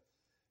Moshe,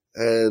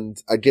 and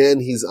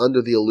again he's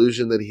under the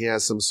illusion that he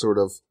has some sort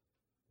of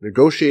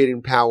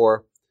negotiating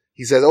power.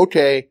 He says,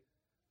 okay,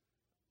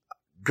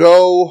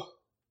 go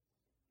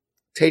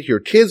take your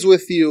kids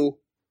with you,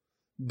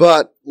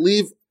 but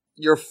leave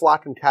your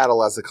flock and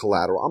cattle as a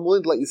collateral. I'm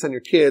willing to let you send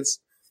your kids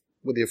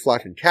with your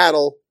flock and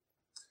cattle.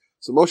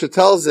 So Moshe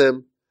tells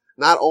him,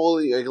 not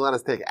only are you going to let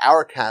us take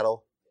our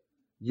cattle,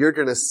 you're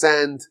going to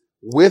send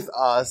with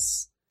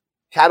us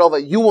cattle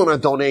that you want to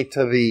donate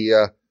to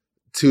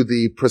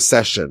the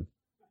procession.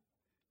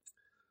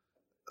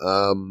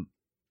 And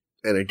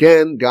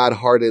again, God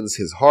hardens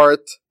his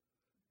heart,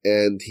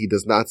 and he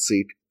does not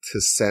seek to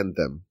send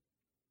them.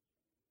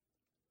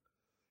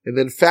 And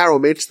then Pharaoh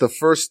makes the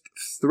first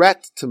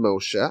threat to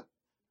Moshe.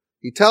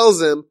 He tells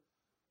him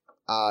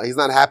he's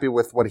not happy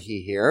with what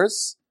he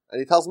hears. And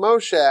he tells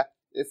Moshe,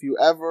 if you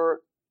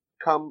ever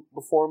come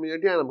before me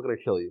again, I'm going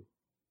to kill you.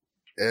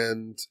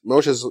 And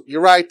Moshe says,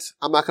 you're right,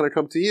 I'm not going to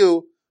come to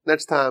you.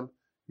 Next time,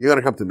 you're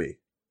going to come to me.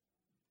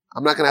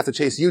 I'm not going to have to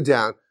chase you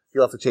down.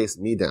 You'll have to chase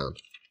me down.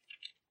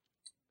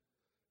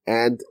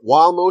 And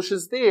while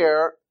Moshe's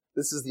there,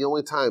 this is the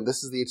only time,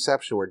 this is the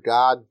exception where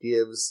God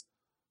gives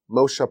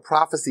Moshe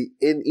prophecy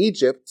in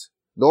Egypt.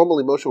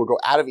 Normally Moshe would go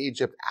out of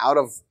Egypt, out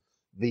of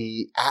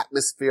the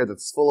atmosphere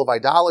that's full of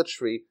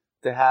idolatry,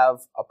 to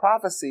have a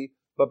prophecy.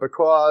 But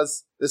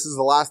because this is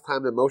the last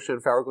time that Moshe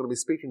and Pharaoh are going to be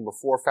speaking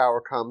before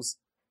Pharaoh comes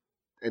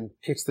and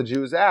kicks the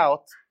Jews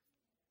out,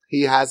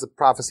 he has a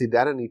prophecy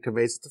then and he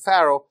conveys it to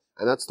Pharaoh,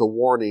 and that's the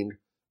warning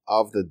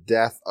of the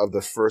death of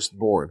the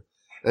firstborn.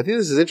 And I think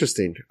this is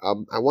interesting.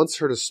 I once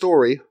heard a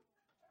story,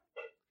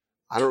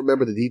 I don't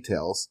remember the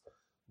details,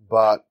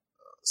 but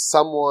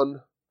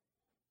someone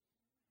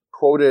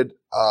quoted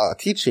a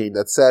teaching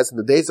that says in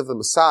the days of the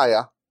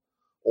Messiah,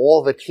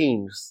 all the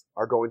kings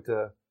are going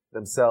to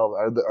themselves,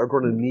 are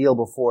going to kneel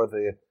before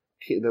the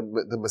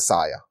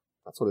Messiah.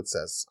 That's what it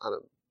says.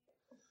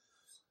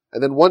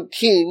 And then one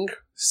king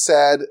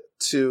said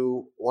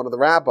to one of the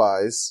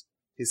rabbis,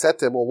 he said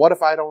to him, well, what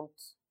if I don't,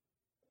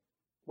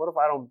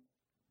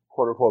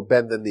 quote unquote,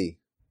 bend the knee?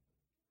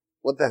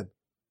 What then?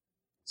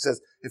 He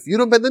says, if you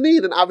don't bend the knee,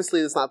 then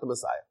obviously it's not the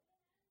Messiah.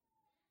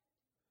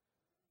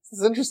 This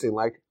is interesting.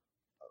 Like,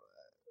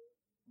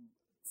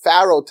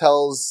 Pharaoh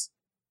tells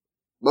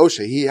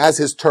Moshe, he has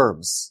his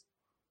terms.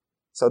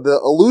 So the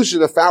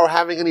illusion of Pharaoh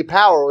having any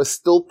power is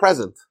still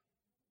present.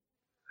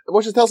 And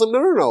Moshe tells him,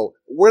 no,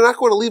 we're not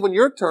going to leave on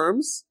your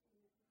terms.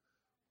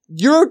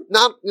 You're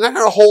not going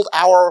to hold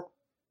our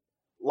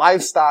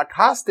livestock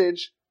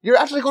hostage. You're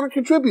actually going to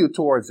contribute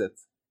towards it.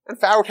 And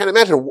Pharaoh can't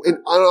imagine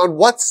on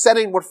what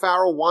setting would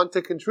Pharaoh want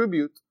to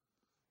contribute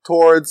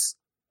towards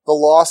the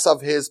loss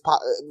of his,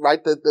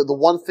 right, the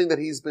one thing that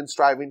he's been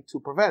striving to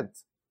prevent.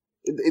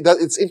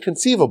 It's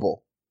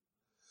inconceivable.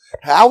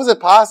 How is it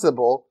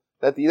possible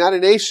that the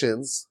United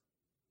Nations,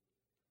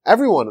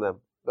 every one of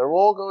them, they're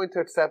all going to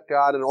accept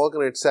God and all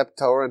going to accept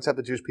Torah and accept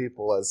the Jewish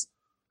people as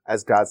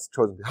God's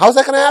chosen people? How's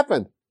that going to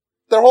happen?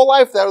 Their whole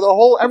life,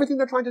 everything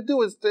they're trying to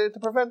do is to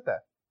prevent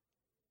that.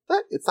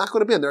 It's not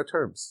going to be on their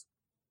terms.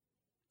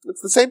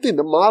 It's the same thing.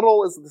 The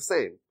model is the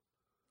same.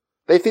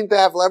 They think they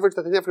have leverage,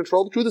 that they have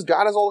control. The truth is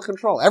God has all the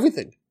control.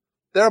 Everything.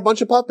 They're a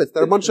bunch of puppets.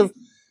 They're a bunch of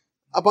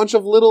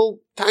little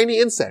tiny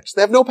insects.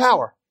 They have no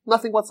power.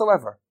 Nothing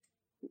whatsoever.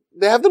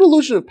 They have the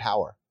illusion of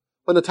power.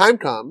 When the time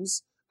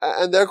comes,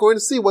 and they're going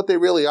to see what they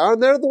really are,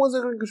 and they're the ones that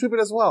are going to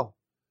contribute as well.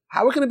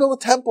 How are we going to build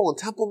a temple in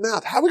Temple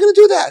Mount? How are we going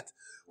to do that?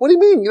 What do you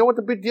mean? You know what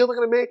the big deal they're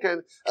going to make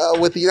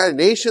with the United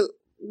Nations?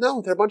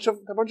 No, they're a bunch of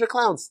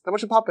clowns. They're a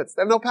bunch of puppets.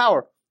 They have no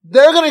power.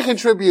 They're going to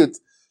contribute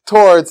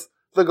towards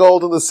the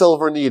gold and the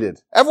silver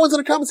needed. Everyone's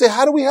going to come and say,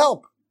 how do we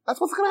help? That's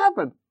what's going to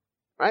happen.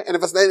 Right? And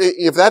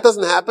if that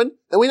doesn't happen,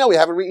 then we know we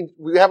haven't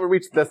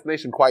reached the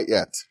destination quite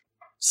yet.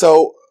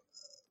 So,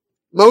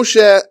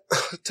 Moshe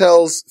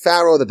tells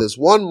Pharaoh that there's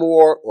one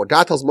more, or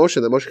God tells Moshe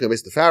that Moshe can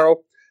raise to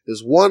Pharaoh,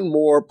 there's one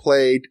more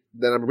plague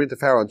that I'm going to bring to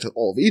Pharaoh into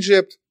all of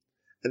Egypt,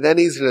 and then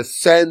he's going to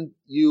send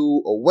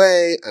you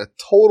away,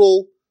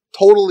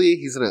 totally,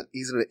 he's going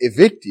to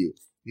evict you.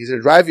 He's going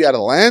to drive you out of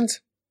the land.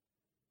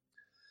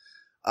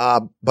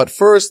 But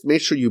first,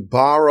 make sure you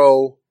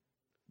borrow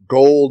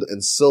gold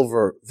and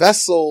silver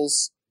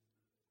vessels,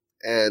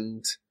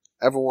 and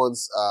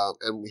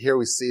and here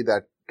we see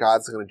that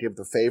God's going to give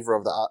the favor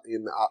of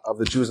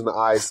the Jews in the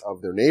eyes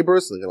of their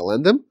neighbors, so they're going to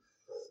lend them.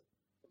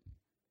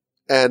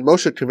 And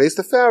Moshe conveys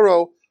to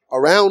Pharaoh,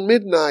 around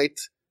midnight,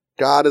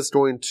 God is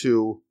going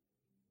to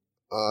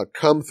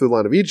come through the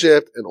land of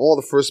Egypt, and all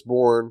the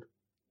firstborn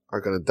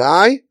are going to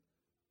die.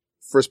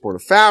 Firstborn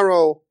of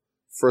Pharaoh,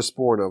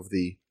 firstborn of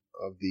the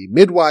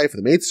midwife,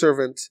 the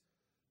maidservant,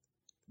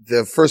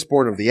 the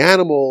firstborn of the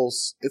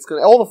animals.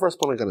 All the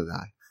firstborn are going to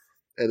die.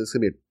 And it's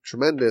going to be a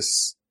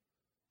tremendous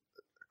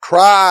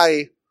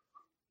cry.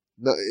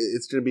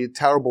 It's going to be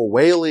terrible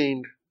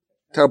wailing,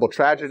 terrible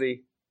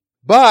tragedy.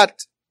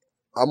 But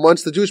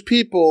amongst the Jewish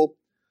people,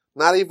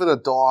 not even a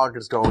dog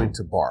is going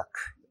to bark.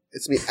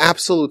 It's going to be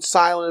absolute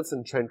silence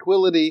and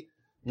tranquility.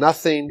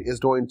 There's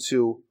going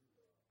to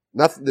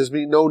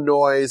be no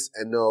noise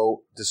and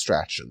no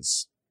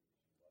distractions.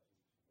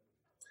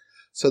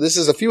 So this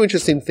is a few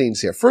interesting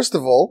things here. First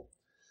of all,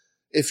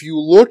 if you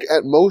look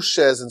at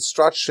Moshe's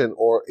instruction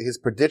or his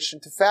prediction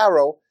to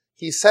Pharaoh,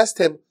 he says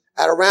to him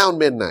at around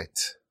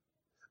midnight.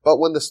 But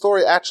when the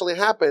story actually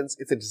happens,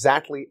 it's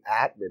exactly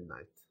at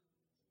midnight.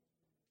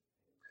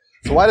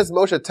 So why does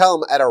Moshe tell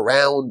him at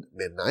around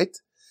midnight?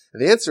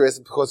 And the answer is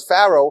because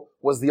Pharaoh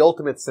was the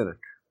ultimate cynic.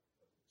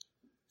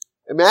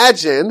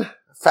 Imagine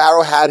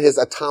Pharaoh had his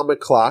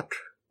atomic clock,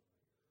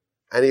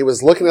 and he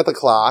was looking at the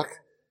clock,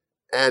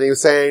 and he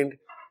was saying,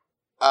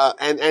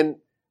 and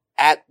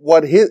at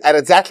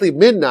exactly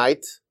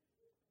midnight,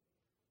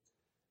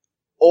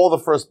 all the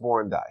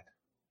firstborn died.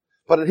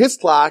 But in his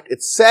clock,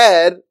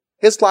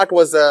 his clock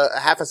was a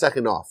half a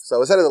second off.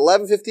 So it said at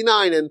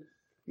 11:59 and,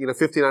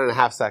 59 and a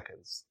half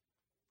seconds.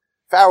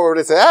 Pharaoh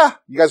would say,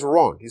 you guys were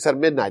wrong. You said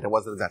midnight. It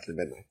wasn't exactly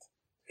midnight.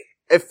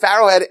 If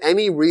Pharaoh had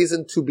any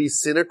reason to be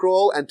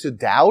cynical and to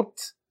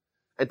doubt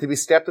and to be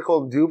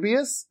skeptical and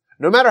dubious,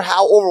 no matter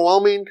how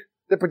overwhelming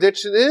the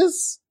prediction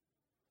is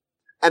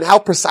and how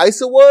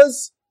precise it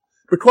was,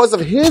 because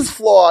of his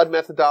flawed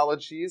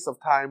methodologies of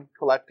time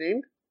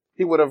collecting,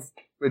 he would have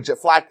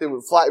flatly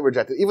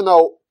rejected, even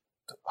though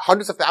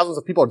hundreds of thousands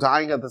of people are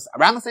dying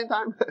around the same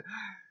time.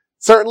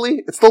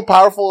 Certainly, it's still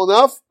powerful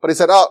enough, but he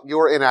said, you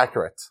were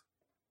inaccurate.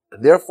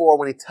 And therefore,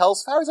 when he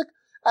tells Pharaoh, he's like,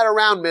 at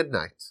around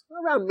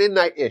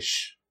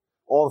midnight-ish,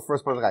 all the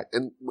firstborn died.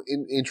 And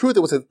in truth,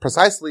 it was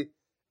precisely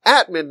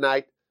at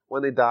midnight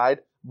when they died,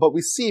 but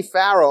we see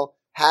Pharaoh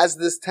has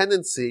this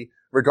tendency,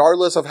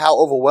 regardless of how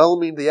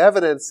overwhelming the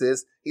evidence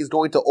is, he's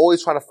going to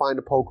always try to find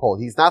a poke hole.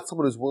 He's not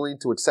someone who's willing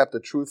to accept the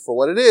truth for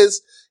what it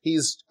is.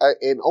 He's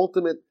an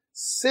ultimate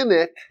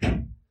cynic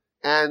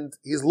and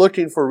he's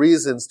looking for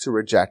reasons to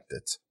reject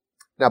it.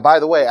 Now, by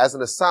the way, as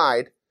an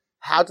aside,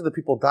 how do the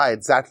people die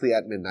exactly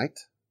at midnight?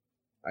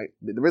 Right?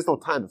 There is no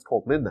time that's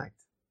called midnight.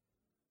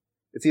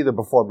 It's either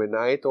before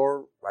midnight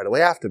or right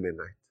away after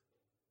midnight.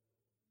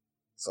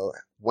 So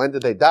when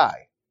did they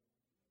die?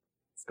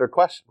 It's a good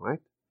question, right?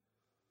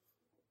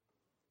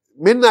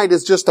 Midnight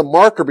is just a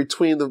marker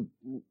between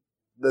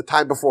the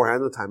time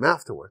beforehand and the time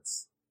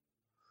afterwards.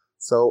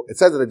 So it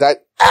says that they died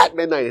at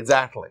midnight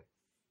exactly.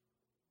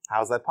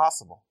 How is that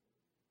possible?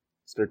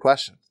 It's a good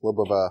question. A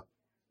little bit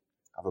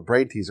of a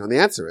brain teaser. And the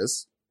answer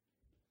is,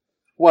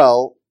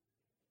 well,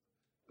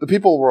 the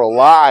people were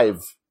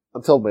alive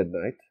until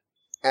midnight,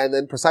 and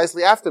then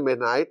precisely after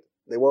midnight,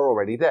 they were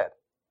already dead.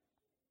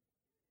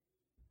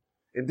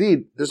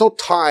 Indeed, there's no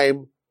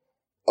time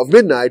of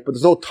midnight, but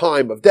there's no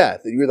time of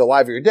death. You're either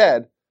alive or you're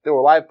dead. They were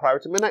alive prior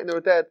to midnight, and they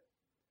were dead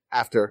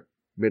after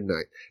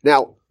midnight.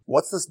 Now,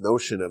 what's this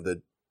notion of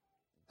the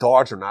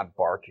dogs are not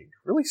barking?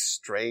 Really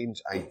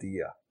strange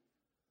idea.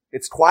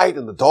 It's quiet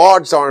and the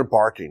dogs aren't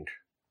barking.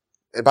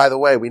 And by the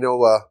way, we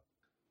know,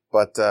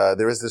 but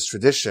there is this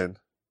tradition,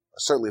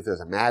 certainly if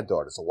there's a mad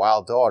dog, it's a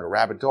wild dog, a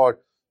rabid dog,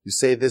 you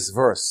say this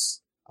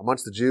verse.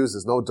 Amongst the Jews,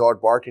 there's no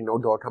dog barking, no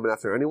dog coming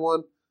after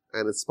anyone,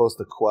 and it's supposed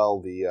to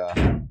quell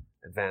the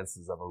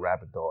advances of a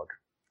rabid dog.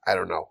 I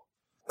don't know.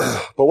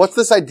 But what's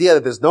this idea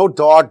that there's no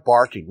dog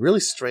barking? Really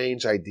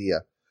strange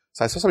idea.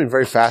 So I saw something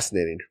very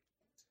fascinating.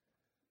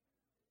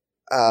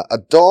 A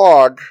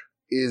dog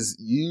is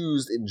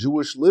used in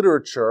Jewish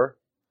literature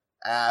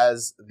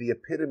as the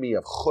epitome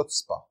of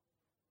chutzpah.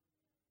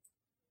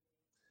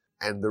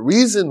 And the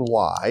reason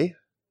why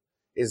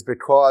is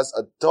because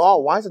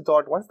why does a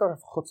dog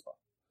have chutzpah?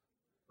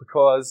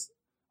 Because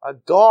a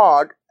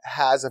dog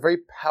has a very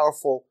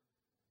powerful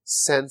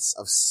sense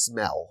of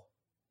smell.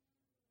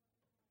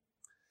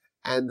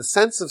 And the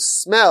sense of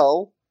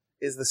smell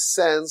is the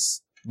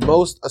sense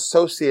most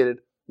associated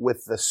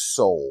with the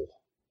soul.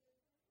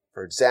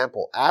 For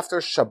example, after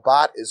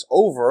Shabbat is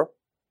over,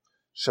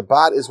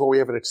 Shabbat is where we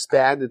have an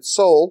expanded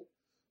soul.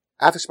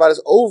 After Shabbat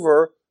is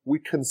over, we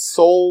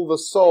console the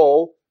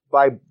soul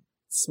by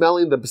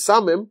smelling the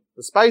besamim,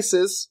 the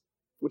spices,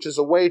 which is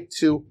a way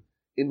to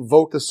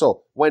invoke the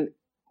soul. When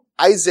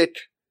Isaac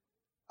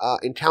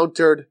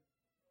encountered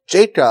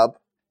Jacob,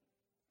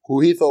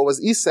 who he thought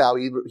was Esau,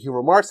 he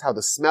remarks how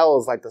the smell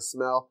is like the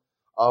smell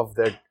of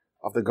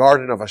the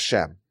garden of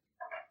Hashem.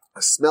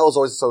 The smell is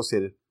always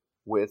associated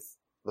with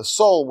the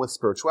soul, with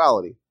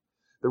spirituality.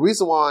 The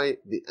reason why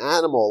the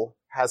animal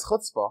has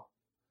chutzpah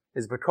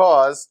is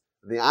because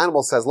the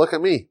animal says, look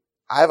at me.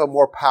 I have a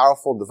more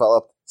powerful,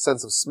 developed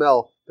sense of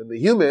smell than the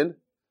human.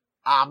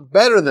 I'm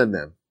better than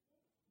them.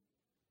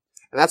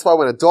 And that's why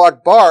when a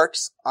dog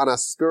barks on a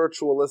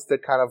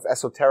spiritualistic kind of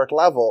esoteric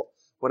level,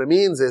 what it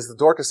means is the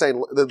dog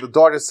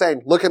is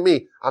saying, look at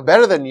me. I'm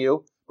better than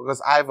you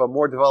because I have a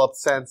more developed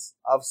sense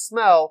of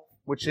smell,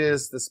 which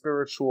is the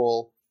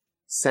spiritual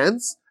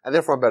sense, and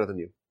therefore I'm better than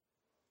you.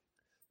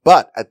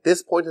 But at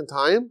this point in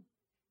time,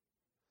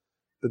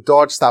 the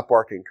dogs stop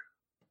barking.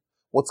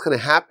 What's going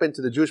to happen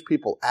to the Jewish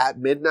people at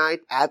midnight,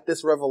 at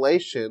this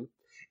revelation,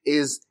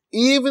 is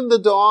even the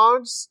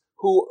dogs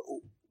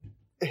who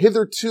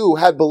hitherto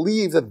had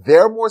believed that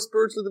they're more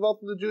spiritually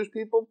developed than the Jewish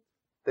people,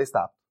 they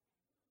stopped.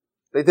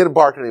 They didn't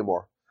bark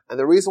anymore. And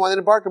the reason why they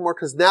didn't bark anymore,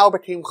 because now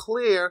it became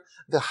clear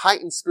the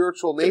heightened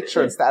spiritual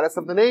nature and status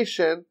of the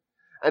nation,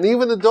 and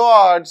even the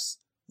dogs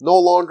no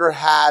longer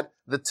had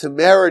the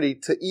temerity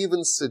to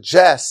even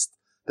suggest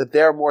that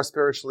they're more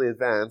spiritually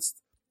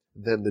advanced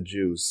than the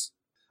Jews.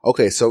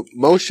 Okay, so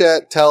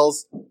Moshe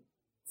tells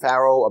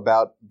Pharaoh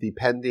about the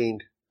pending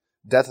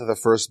death of the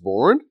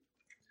firstborn,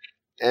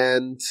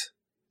 and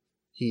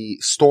he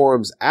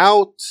storms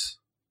out.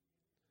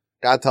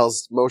 God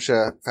tells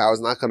Moshe,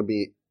 Pharaoh's not going to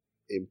be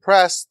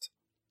impressed.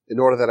 In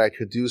order that I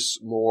could do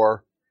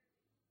more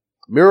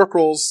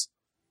miracles,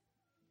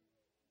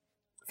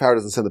 Pharaoh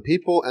doesn't send the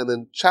people. And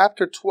then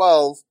chapter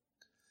 12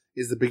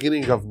 is the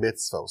beginning of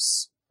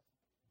mitzvos.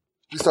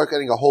 We start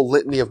getting a whole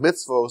litany of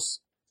mitzvos,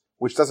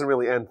 which doesn't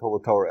really end until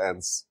the Torah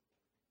ends.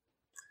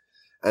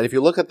 And if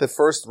you look at the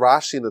first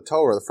Rashi in the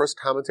Torah, the first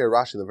commentary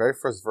Rashi, the very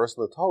first verse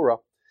in the Torah,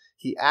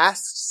 he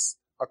asks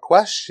a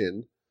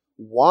question: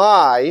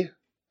 why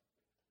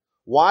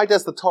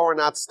does the Torah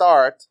not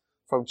start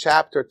from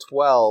chapter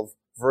 12,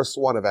 verse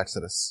 1 of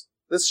Exodus?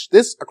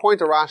 This, according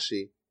to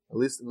Rashi, at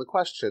least in the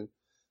question,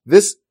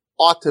 this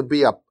ought to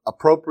be an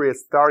appropriate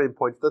starting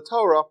point to the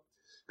Torah,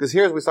 because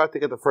here's we start to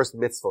get the first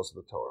mitzvos of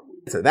the Torah.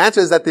 So the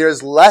answer is that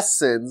there's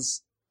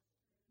lessons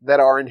that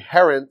are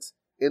inherent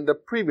in the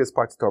previous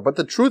parts of the Torah. But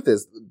the truth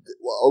is,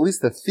 well, at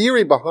least the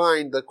theory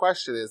behind the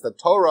question is that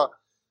Torah,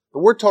 the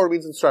word Torah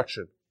means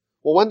instruction.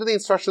 Well, when do the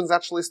instructions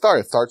actually start?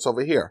 It starts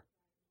over here.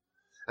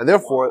 And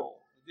therefore...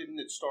 Didn't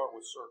it start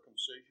with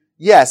circumcision?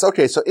 Yes,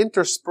 okay, so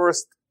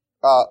interspersed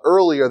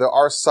earlier there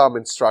are some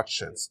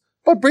instructions.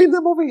 But bring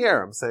them over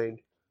here, I'm saying.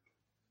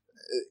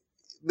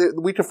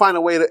 We can find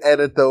a way to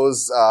edit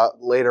those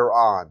later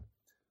on.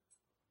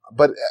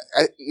 But,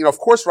 of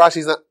course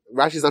Rashi's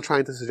not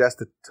trying to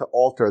suggest to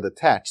alter the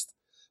text.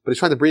 but he's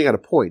trying to bring out a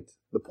point.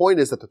 The point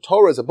is that the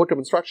Torah is a book of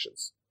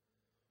instructions.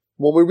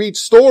 When we read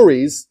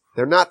stories,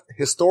 they're not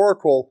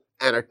historical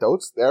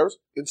anecdotes. They're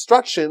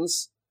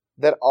instructions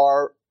that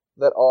are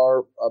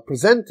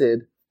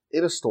presented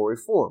in a story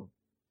form.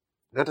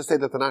 Not to say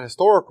that they're not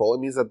historical. It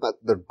means that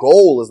the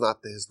goal is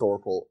not the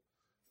historical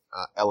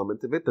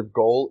element of it. The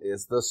goal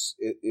is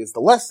the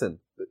lesson,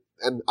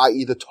 and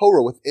i.e. the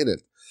Torah within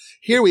it.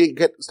 Here we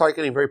start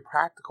getting very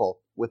practical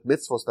with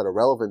mitzvahs that are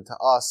relevant to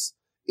us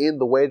in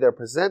the way they're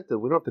presented.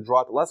 We don't have to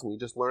draw out the lesson. We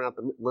just learn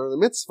the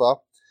mitzvah.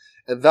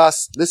 And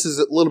thus, this is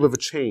a little bit of a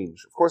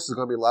change. Of course, there's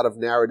going to be a lot of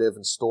narrative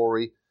and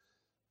story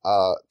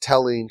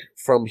telling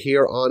from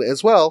here on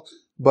as well.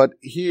 But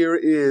here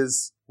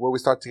is where we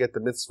start to get the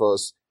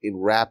mitzvahs in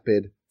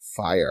rapid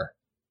fire.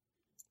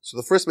 So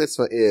the first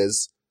mitzvah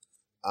is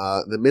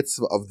the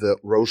mitzvah of the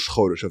Rosh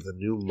Chodesh, of the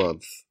new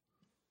month.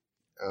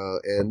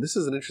 And this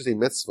is an interesting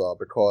mitzvah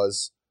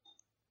because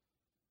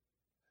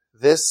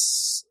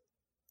this,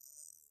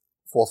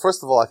 well,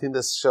 first of all, I think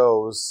this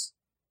shows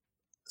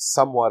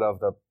somewhat of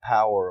the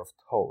power of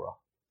Torah.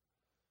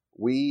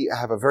 We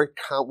have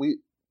we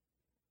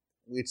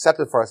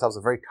accepted for ourselves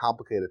a very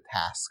complicated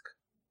task,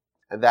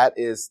 and that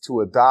is to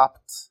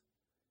adopt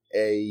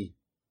a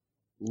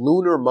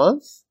lunar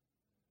month,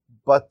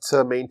 but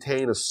to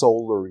maintain a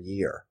solar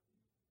year.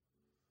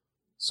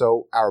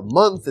 So our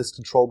month is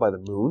controlled by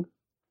the moon.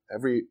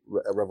 Every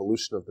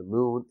revolution of the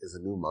moon is a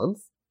new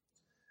month,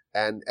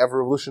 and every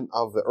revolution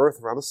of the earth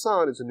around the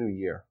sun is a new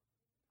year.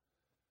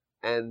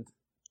 And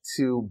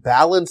to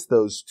balance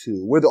those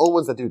two, we're the only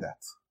ones that do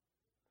that.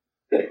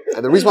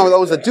 And the reason why we're the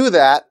only ones that do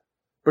that,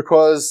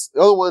 because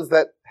the only ones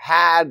that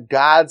had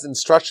God's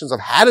instructions of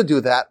how to do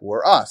that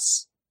were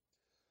us.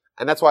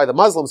 And that's why the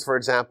Muslims, for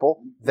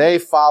example, they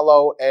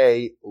follow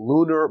a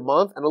lunar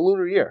month and a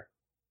lunar year.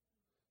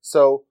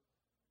 So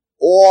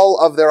all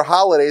of their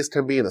holidays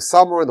can be in the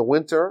summer, in the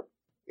winter,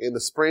 in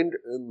the spring,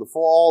 in the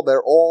fall.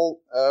 They're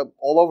all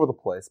over the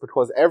place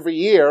because every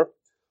year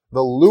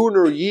the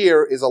lunar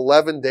year is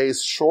 11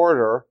 days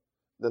shorter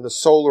than the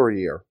solar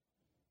year.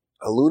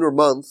 A lunar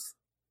month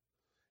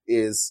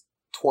is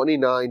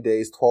 29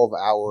 days, 12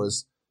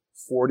 hours,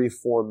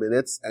 44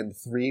 minutes, and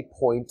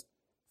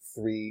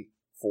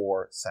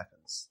 3.34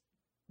 seconds.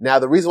 Now,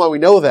 the reason why we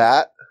know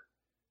that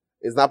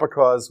is not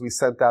because we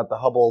sent out the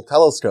Hubble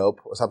telescope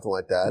or something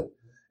like that.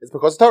 It's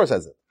because the Torah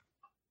says it.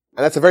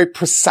 And that's a very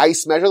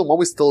precise measure, the one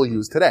we still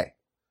use today.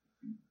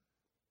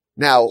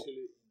 Now,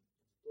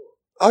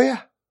 oh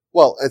yeah.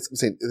 Well, I'm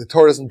saying the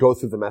Torah doesn't go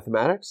through the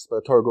mathematics, but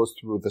the Torah goes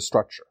through the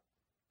structure.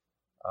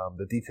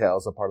 The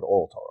details are part of the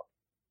oral Torah.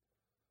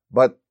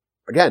 But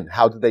again,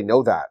 how did they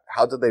know that?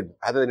 How did they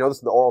know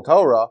this in the oral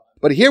Torah?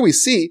 But here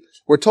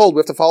we're told we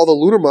have to follow the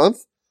lunar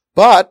month,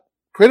 but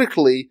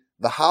critically,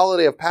 the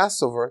holiday of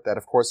Passover, that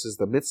of course is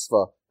the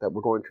mitzvah that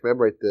we're going to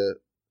commemorate the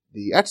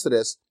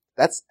Exodus,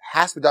 that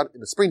has to be done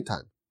in the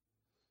springtime.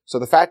 So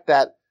the fact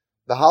that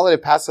the holiday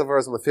of Passover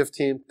is on the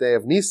 15th day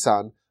of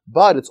Nisan,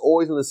 but it's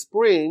always in the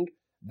spring,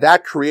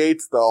 that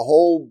creates the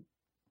whole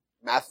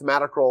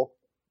mathematical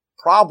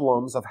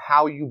problems of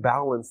how you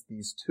balance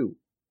these two.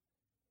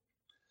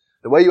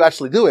 The way you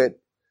actually do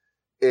it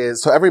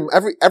is, so every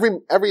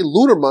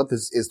lunar month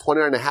is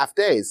 29 and a half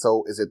days.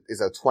 So is it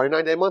a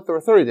 29 day month or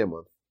a 30 day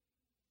month?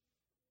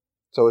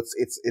 So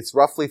it's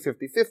roughly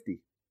 50-50.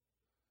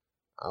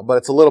 But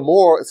it's a little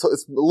more, so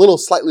it's a little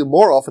slightly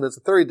more often. It's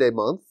a 30 day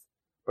month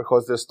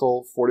because there's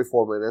still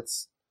 44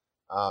 minutes,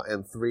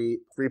 and 3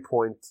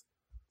 point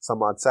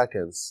some odd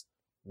seconds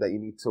that you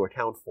need to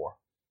account for.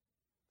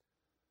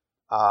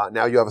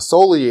 Now you have a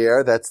solar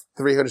year that's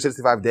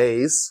 365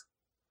 days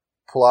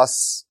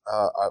plus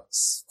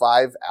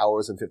 5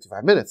 hours and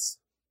 55 minutes.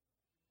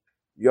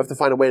 You have to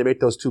find a way to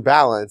make those two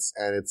balance,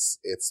 and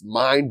it's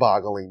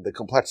mind-boggling, the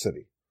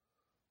complexity.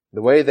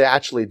 The way they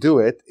actually do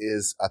it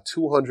is a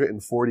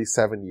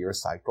 247-year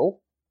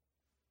cycle,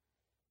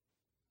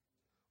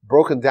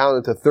 broken down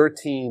into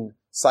 13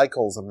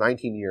 cycles of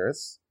 19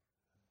 years,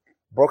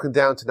 broken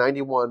down to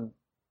 91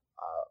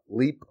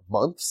 leap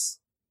months.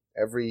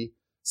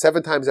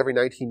 7 times every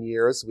 19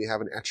 years, we have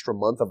an extra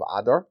month of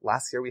Adar.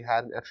 Last year we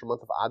had an extra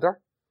month of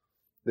Adar.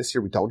 This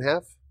year we don't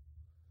have.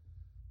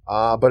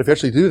 But if you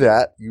actually do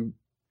that, you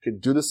can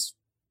do this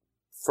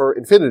for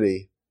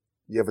infinity.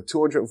 You have a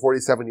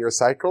 247-year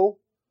cycle,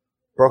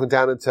 broken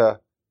down into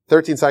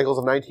 13 cycles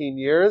of 19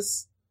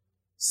 years,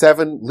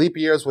 7 leap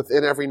years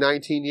within every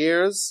 19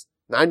 years,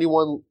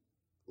 91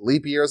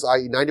 leap years,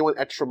 i.e. 91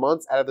 extra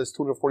months out of those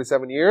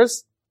 247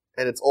 years,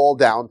 and it's all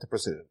down to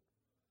precision.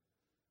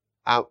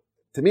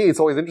 To me, it's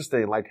always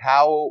interesting, like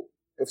how,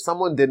 if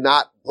someone did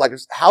not, like,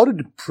 how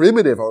did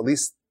primitive, or at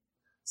least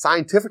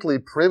scientifically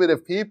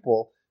primitive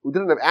people who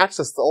didn't have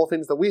access to all the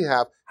things that we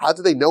have, how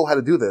do they know how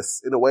to do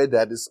this in a way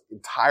that is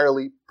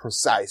entirely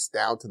precise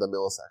down to the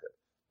millisecond?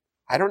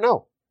 I don't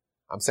know.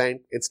 I'm saying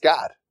it's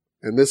God.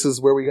 And this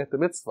is where we get the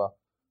mitzvah.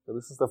 And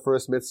this is the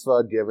first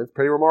mitzvah given. It's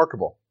pretty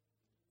remarkable.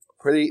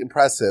 Pretty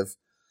impressive.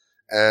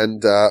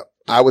 And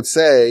I would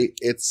say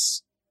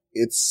it's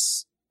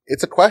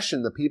a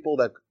question. The people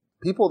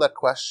that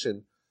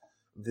question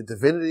the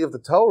divinity of the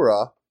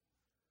Torah,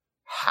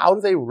 how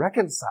do they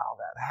reconcile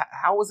that?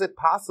 How is it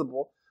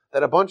possible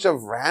that a bunch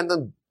of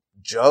random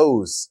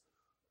Joes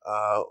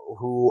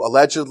who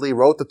allegedly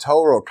wrote the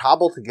Torah or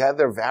cobbled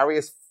together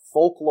various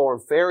folklore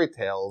and fairy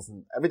tales,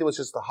 and everything was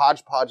just a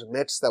hodgepodge of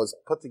myths that was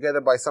put together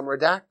by some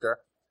redactor,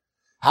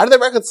 how do they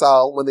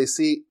reconcile when they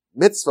see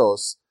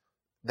mitzvos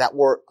that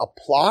were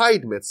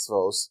applied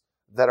mitzvos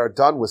that are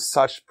done with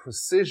such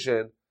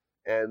precision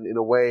and in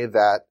a way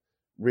that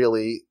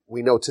really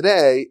we know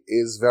today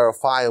is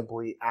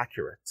verifiably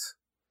accurate?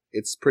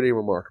 It's pretty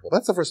remarkable.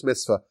 That's the first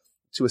mitzvah,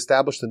 to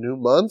establish the new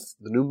month,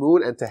 the new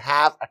moon, and to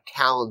have a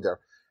calendar.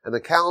 And the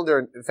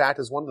calendar, in fact,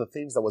 is one of the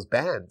things that was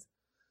banned.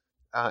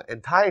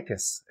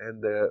 Antiochus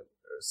and the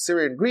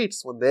Syrian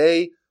Greeks, when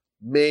they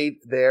made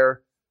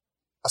their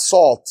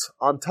assault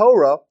on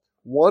Torah,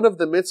 one of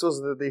the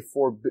mitzvahs that they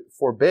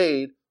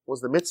forbade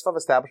was the mitzvah of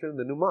establishing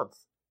the new month.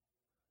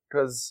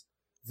 Because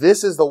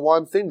this is the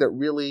one thing that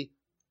really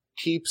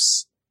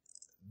keeps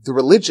the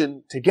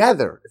religion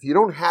together. If you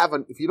don't have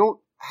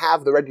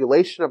the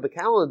regulation of the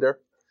calendar,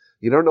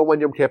 you don't know when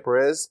Yom Kippur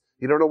is,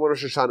 you don't know when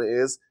Rosh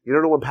Hashanah is, you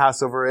don't know when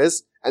Passover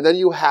is, and then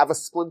you have a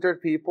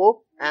splintered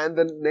people, and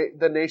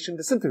the nation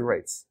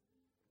disintegrates.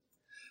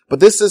 But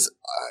this is,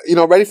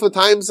 ready for the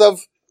times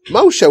of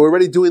Moshe. We're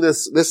already doing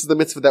this. This is the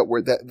mitzvah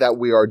that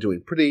we are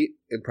doing. Pretty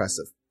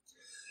impressive.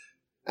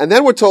 And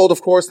then we're told,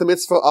 of course, the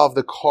mitzvah of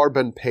the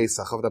Korban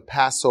Pesach, of the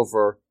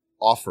Passover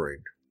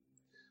offering,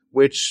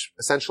 which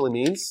essentially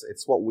means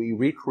it's what we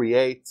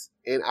recreate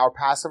in our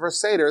Passover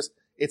Seders.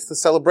 It's the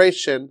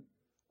celebration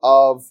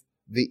of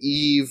the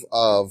eve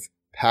of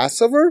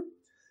Passover,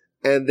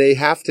 and they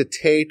have to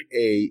take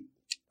a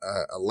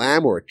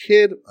lamb or a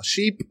kid, a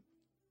sheep,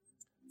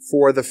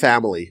 for the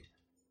family.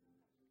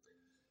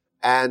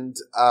 And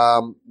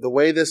the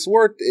way this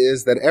worked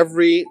is that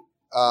every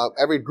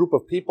group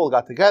of people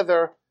got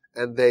together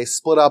and they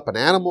split up an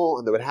animal,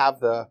 and they would have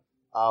the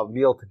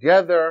meal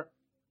together,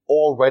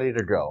 all ready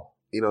to go.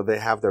 They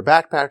have their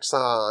backpacks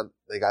on,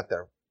 they got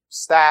their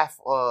staff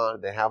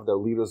on, they have their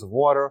liters of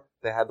water,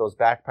 they had those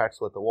backpacks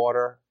with the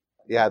water.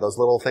 Yeah, those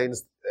little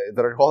things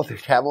that are called the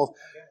camels.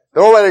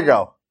 They're all ready to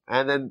go.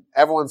 And then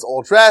everyone's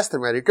all dressed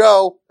and ready to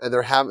go, and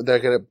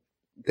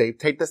they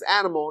take this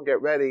animal and get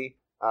ready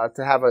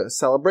to have a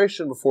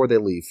celebration before they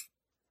leave.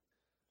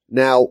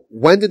 Now,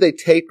 when did they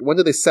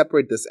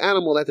separate this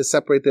animal? They had to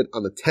separate it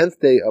on the 10th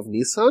day of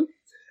Nisan.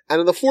 And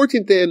on the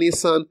 14th day of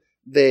Nisan,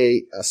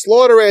 they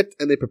slaughter it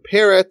and they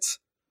prepare it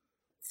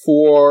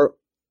for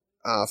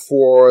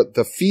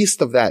the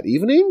feast of that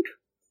evening.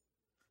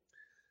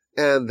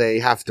 And they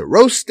have to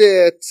roast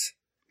it,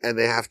 and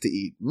they have to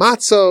eat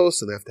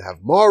matzos, and they have to have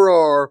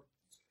maror,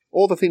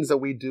 all the things that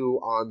we do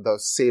on the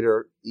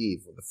Seder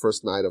Eve, the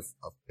first night of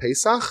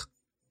Pesach.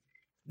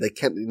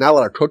 You're not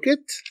allowed to cook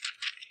it.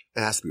 It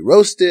has to be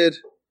roasted,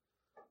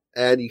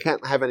 and you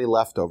can't have any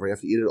leftover. You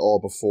have to eat it all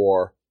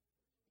before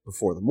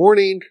the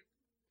morning,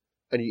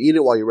 and you eat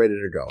it while you're ready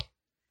to go.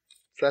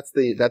 So that's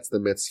the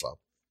mitzvah.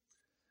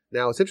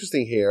 Now, it's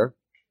interesting here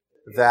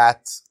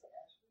that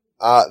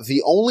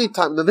the only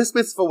time this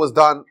mitzvah was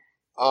done,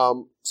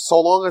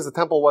 so long as the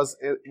temple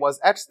was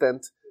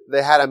extant,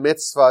 they had a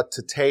mitzvah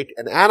to take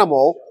an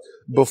animal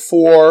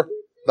before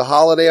the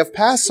holiday of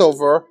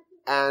Passover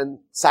and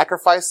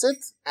sacrifice it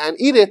and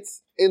eat it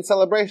in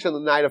celebration the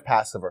night of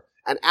Passover.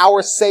 And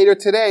our Seder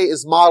today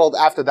is modeled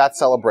after that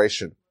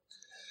celebration.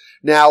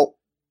 Now,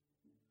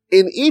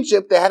 in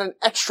Egypt, they had an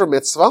extra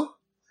mitzvah,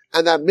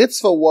 and that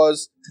mitzvah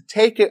was to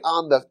take it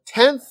on the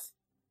 10th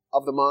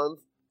of the month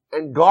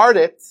and guard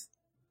it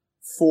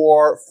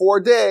for 4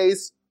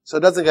 days so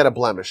it doesn't get a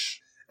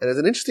blemish. And there's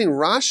an interesting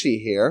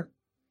Rashi here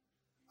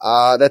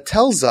that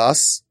tells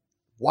us,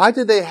 why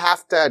did they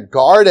have to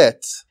guard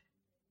it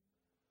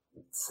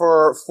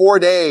for 4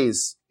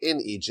 days in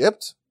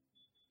Egypt?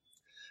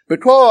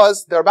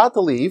 Because they're about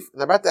to leave, and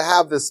they're about to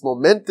have this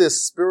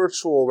momentous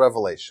spiritual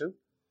revelation,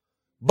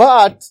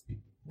 but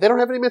they don't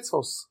have any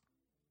mitzvos.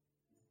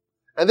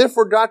 And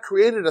therefore God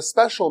created a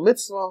special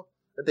mitzvah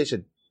that they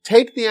should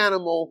take the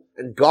animal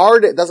and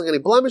guard it. It doesn't get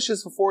any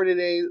blemishes for 4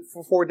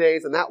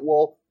 days, and that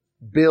will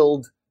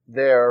build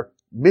their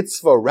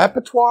mitzvah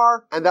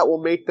repertoire, and that will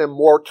make them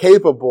more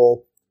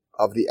capable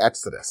of the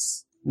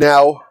Exodus.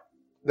 Now,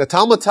 the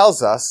Talmud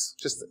tells us,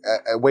 just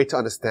a way to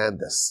understand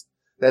this,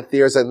 that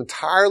there's an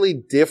entirely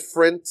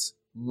different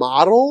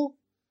model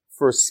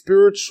for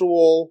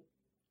spiritual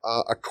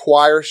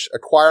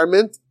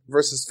acquirement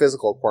versus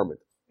physical acquirement.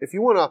 If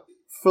you want to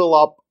fill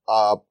up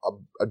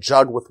a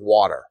jug with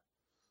water,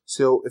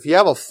 so if you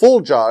have a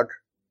full jug,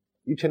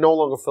 you can no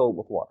longer fill it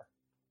with water.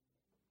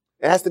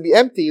 It has to be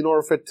empty in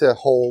order for it to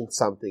hold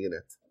something in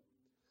it.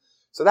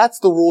 So that's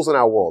the rules in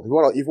our world.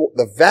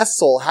 The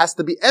vessel has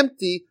to be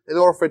empty in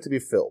order for it to be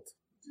filled.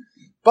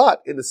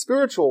 But in the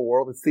spiritual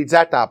world, it's the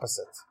exact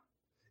opposite.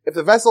 If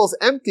the vessel is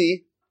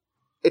empty,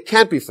 it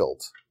can't be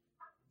filled.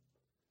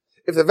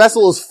 If the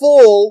vessel is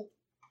full,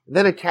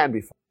 then it can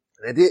be filled.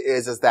 The idea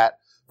is that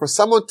for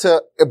someone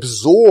to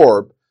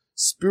absorb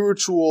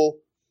spiritual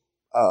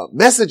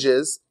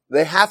messages,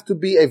 they have to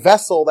be a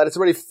vessel that is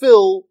already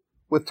filled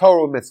with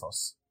Torah and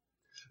mitzvos.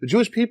 The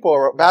Jewish people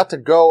are about to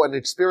go and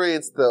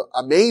experience the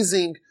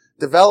amazing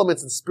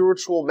developments and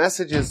spiritual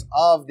messages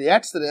of the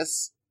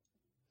Exodus,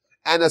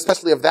 and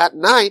especially of that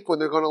night when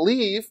they're going to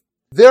leave.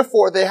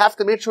 Therefore, they have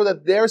to make sure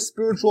that their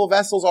spiritual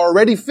vessels are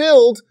already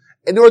filled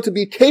in order to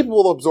be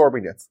capable of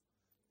absorbing it.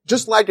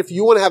 Just like if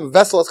you want to have a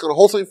vessel that's going to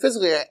hold something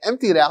physically,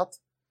 empty it out.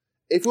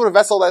 If you want a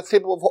vessel that's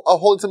capable of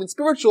holding something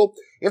spiritual,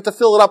 you have to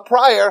fill it up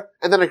prior,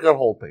 and then it can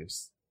hold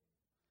things.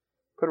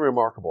 Pretty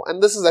remarkable.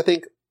 And this is, I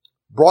think,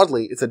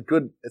 broadly, it's a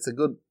good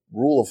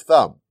rule of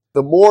thumb.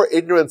 The more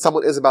ignorant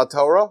someone is about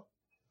Torah,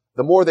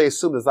 the more they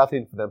assume there's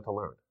nothing for them to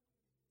learn.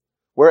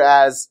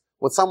 Whereas,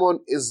 when someone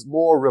is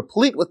more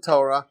replete with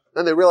Torah,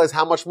 then they realize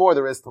how much more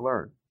there is to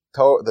learn.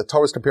 The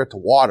Torah is compared to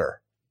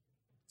water.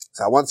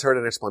 So I once heard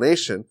an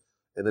explanation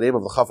in the name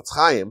of the Chafetz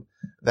Chaim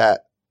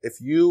that if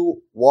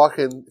you want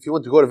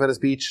to go to Venice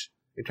Beach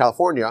in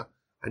California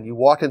and you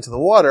walk into the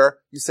water,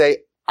 you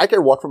say, I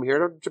can walk from here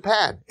to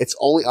Japan. It's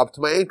only up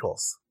to my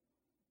ankles.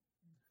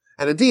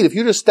 And indeed, if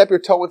you just step your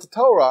toe into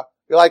Torah,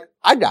 you're like,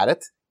 I got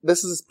it.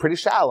 This is pretty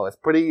shallow. It's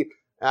pretty,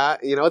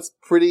 it's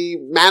pretty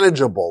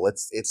manageable.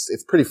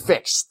 It's pretty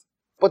fixed.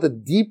 But the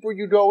deeper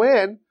you go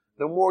in,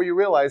 the more you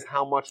realize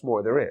how much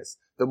more there is.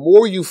 The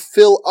more you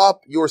fill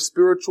up your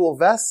spiritual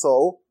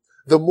vessel,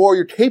 the more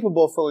you're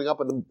capable of filling up,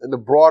 and the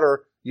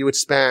broader you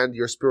expand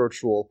your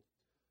spiritual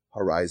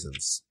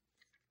horizons.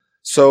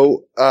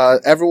 So,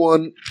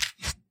 everyone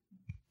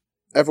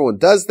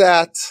does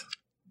that.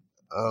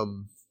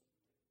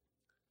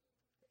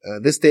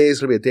 This day is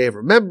going to be a day of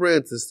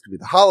remembrance. This is going to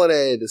be the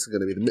holiday. This is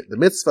going to be the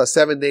mitzvah.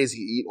 7 days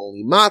you eat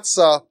only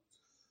matzah.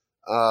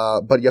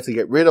 But you have to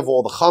get rid of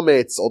all the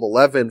chametz, all the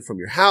leaven from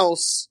your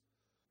house.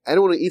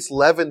 Anyone who eats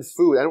leavened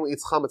food, anyone who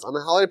eats chametz on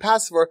the holiday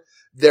Passover,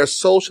 their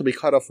soul shall be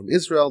cut off from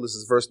Israel. This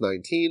is verse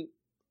 19.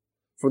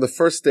 From the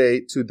first day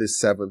to the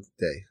 7th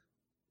day.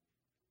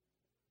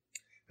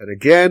 And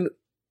again,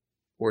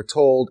 we're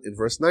told in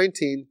verse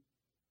 19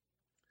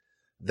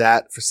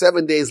 that for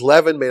 7 days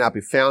leaven may not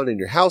be found in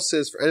your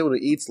houses. For anyone who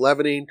eats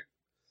leavening,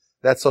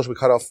 that soul shall be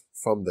cut off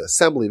from the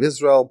assembly of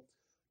Israel.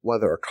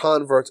 Whether a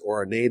convert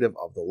or a native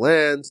of the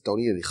land, don't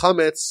eat any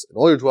chametz. In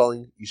all your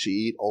dwelling, you should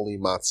eat only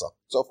matzah.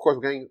 So, of course,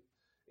 we're getting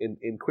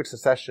in quick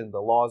succession the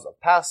laws of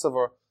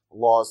Passover,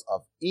 laws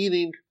of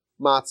eating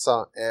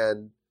matzah,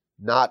 and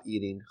not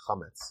eating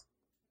chametz.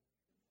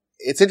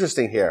 It's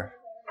interesting here.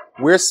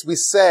 We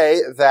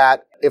say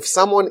that if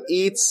someone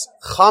eats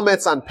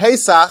chametz on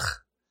Pesach,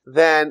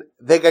 then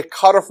they get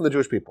cut off from the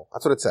Jewish people.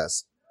 That's what it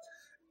says.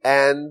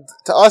 And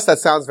to us, that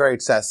sounds very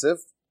excessive.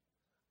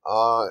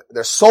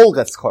 Their soul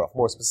gets cut off,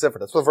 more specific.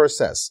 That's what the verse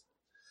says.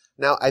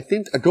 Now, I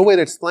think a good way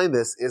to explain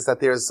this is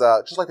that there's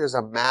just like there's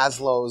a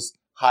Maslow's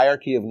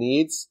hierarchy of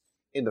needs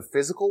in the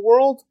physical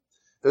world,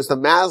 there's the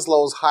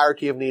Maslow's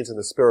hierarchy of needs in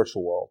the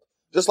spiritual world.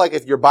 Just like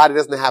if your body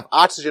doesn't have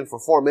oxygen for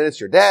 4 minutes,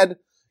 you're dead.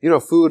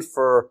 Food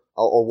or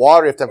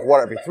water, you have to have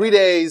water every 3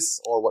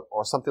 days, or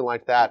something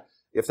like that.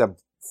 You have to have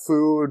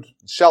food,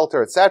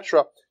 shelter,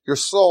 etc. Your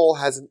soul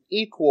has an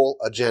equal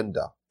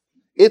agenda.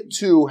 It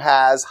too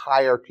has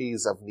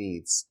hierarchies of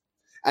needs.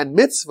 And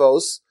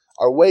mitzvos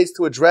are ways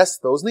to address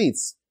those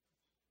needs.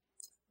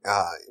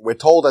 We're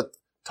told that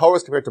Torah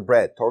is compared to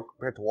bread, Torah is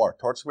compared to water,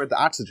 Torah is compared to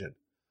oxygen.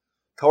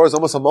 Torah is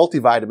almost a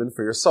multivitamin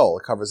for your soul.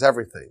 It covers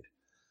everything.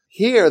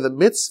 Here, the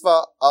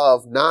mitzvah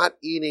of not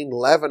eating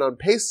leaven on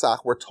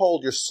Pesach, we're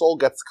told your soul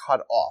gets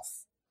cut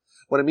off.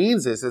 What it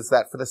means is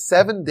that for the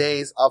 7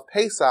 days of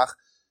Pesach,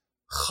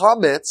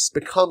 chametz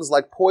becomes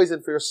like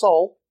poison for your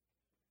soul,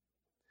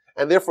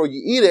 and therefore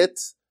you eat it,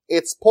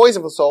 it's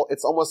poison for the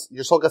soul,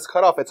 your soul gets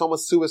cut off, it's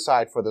almost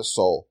suicide for the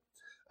soul.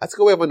 That's a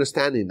good way of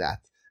understanding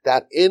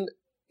that in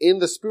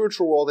the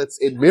spiritual world,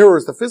 it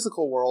mirrors the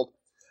physical world,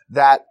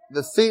 that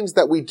the things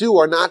that we do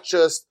are not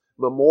just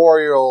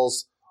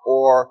memorials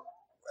or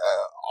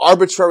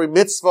arbitrary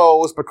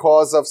mitzvos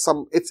because of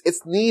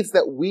it's needs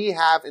that we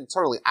have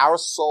internally. Our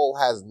soul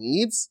has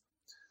needs.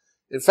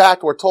 In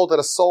fact, we're told that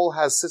a soul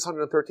has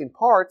 613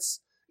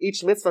 parts.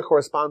 Each mitzvah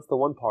corresponds to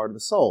one part of the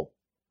soul.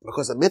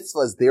 Because a mitzvah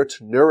is there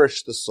to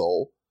nourish the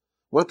soul.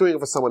 We're not doing it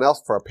for someone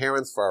else, for our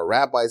parents, for our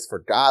rabbis, for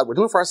God. We're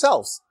doing it for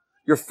ourselves.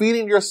 You're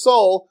feeding your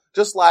soul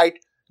just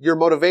like your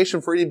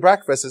motivation for eating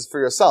breakfast is for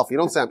yourself. You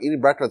don't say, I'm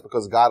eating breakfast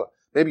because God,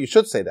 maybe you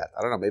should say that.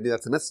 I don't know, maybe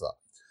that's a mitzvah.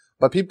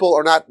 But people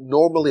are not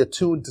normally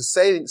attuned to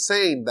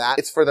saying that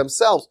it's for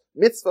themselves.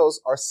 Mitzvahs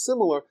are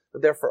similar,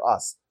 but they're for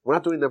us. We're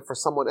not doing them for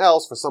someone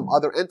else, for some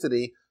other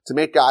entity, to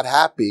make God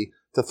happy,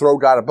 to throw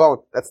God a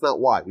bone. That's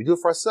not why. We do it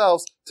for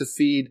ourselves to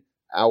feed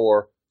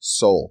our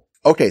soul.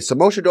 Okay, so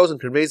Moshe goes and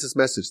conveys this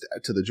message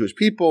to the Jewish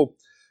people.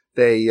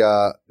 They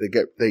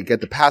get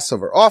the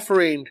Passover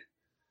offering.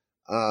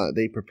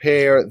 They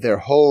prepare their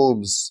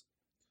homes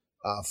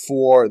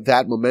for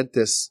that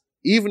momentous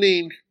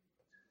evening,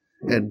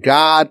 and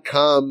God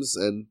comes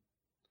and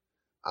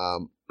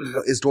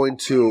is going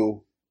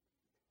to.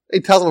 He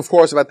tells them, of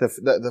course, about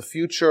the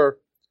future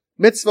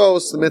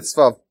mitzvos, the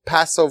mitzvah of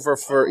Passover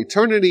for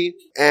eternity,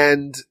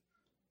 and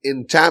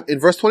in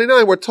verse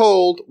 29, we're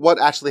told what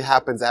actually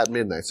happens at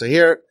midnight. So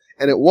here,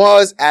 and it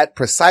was at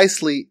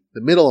precisely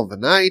the middle of the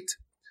night,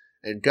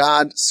 and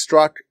God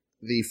struck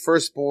the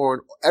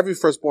firstborn, every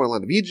firstborn in the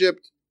land of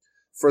Egypt,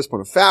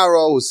 firstborn of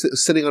Pharaoh, who's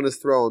sitting on his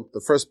throne,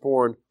 the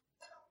firstborn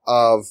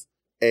of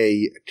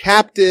a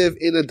captive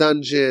in a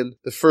dungeon,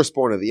 the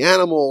firstborn of the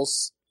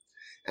animals.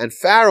 And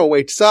Pharaoh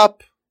wakes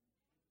up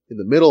in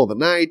the middle of the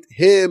night,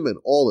 him and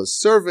all his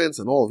servants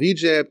and all of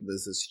Egypt.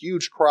 There's this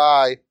huge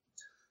cry,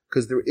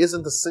 because there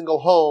isn't a single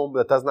home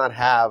that does not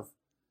have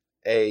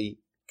a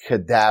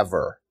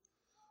cadaver.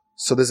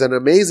 So there's an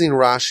amazing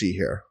Rashi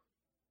here.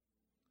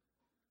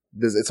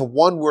 It's a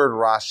one-word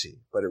Rashi,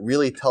 but it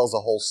really tells a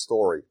whole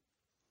story.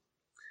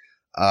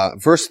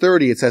 Verse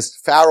 30, it says,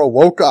 Pharaoh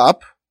woke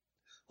up.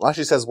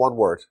 Rashi says one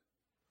word,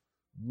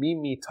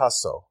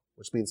 mimitaso,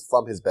 which means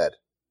from his bed.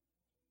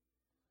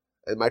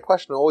 And my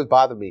question always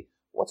bothered me,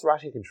 what's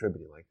Rashi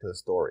contributing to the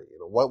story?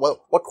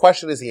 What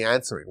question is he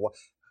answering?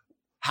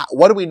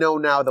 What do we know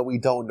now that we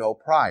don't know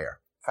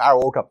prior?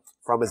 Pharaoh woke up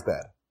from his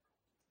bed.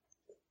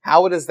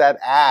 How does that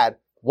add?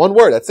 One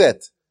word, that's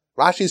it.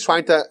 Rashi's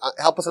trying to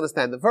help us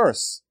understand the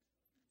verse.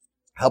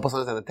 Help us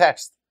understand the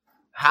text.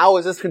 How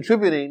is this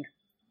contributing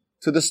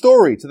to the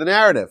story, to the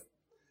narrative?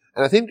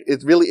 And I think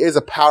it really is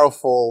a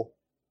powerful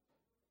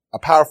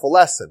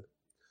lesson.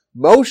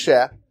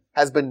 Moshe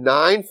has been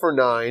 9 for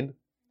 9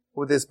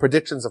 with his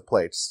predictions of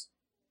plagues.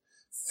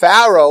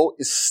 Pharaoh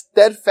is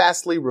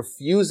steadfastly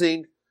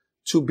refusing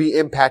to be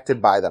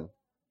impacted by them.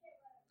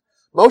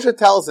 Moshe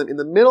tells him in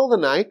the middle of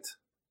the night,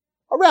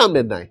 around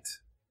midnight,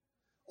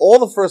 all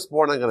the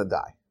firstborn are going to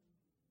die.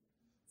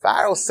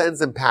 Pharaoh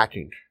sends him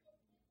packing.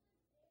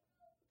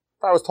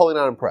 Pharaoh's totally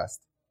not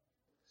impressed.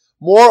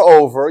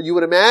 Moreover, you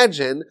would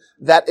imagine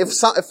that if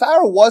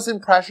Pharaoh was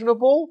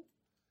impressionable,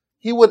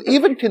 he would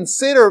even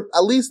consider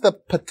at least the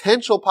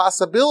potential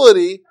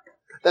possibility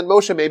that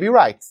Moshe may be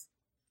right.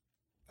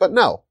 But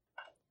no.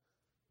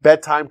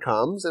 Bedtime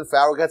comes and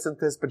Pharaoh gets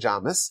into his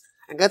pajamas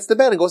and gets to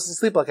bed and goes to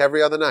sleep like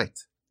every other night.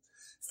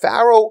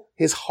 Pharaoh,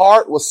 his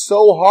heart was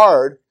so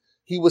hard,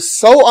 he was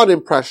so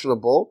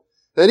unimpressionable,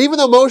 that even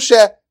though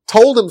Moshe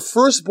told him,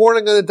 firstborn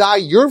are going to die,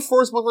 your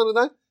firstborn are going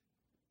to die,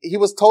 he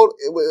was told,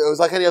 it was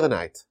like any other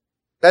night.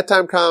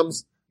 Bedtime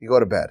comes, you go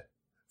to bed.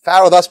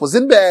 Pharaoh thus was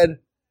in bed,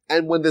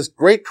 and when this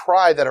great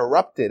cry that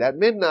erupted at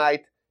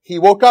midnight, he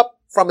woke up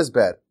from his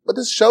bed. But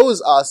this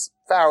shows us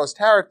Pharaoh's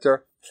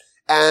character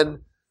and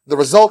the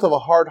result of a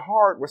hard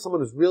heart where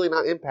someone is really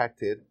not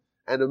impacted,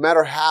 and no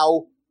matter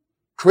how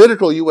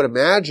critical you would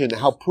imagine,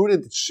 how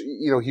prudent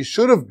he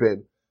should have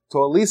been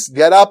to at least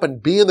get up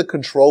and be in the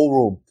control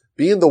room,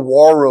 be in the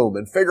war room,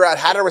 and figure out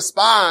how to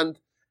respond,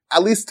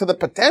 at least to the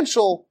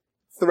potential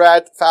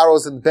threat.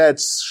 Pharaoh's in bed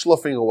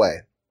schluffing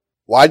away.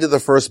 Why did the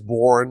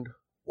firstborn,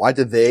 why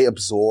did they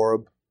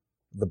absorb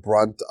the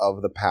brunt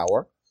of the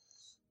power?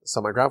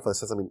 So my grandfather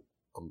says something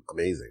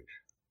amazing.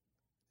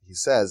 He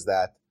says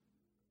that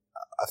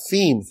a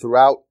theme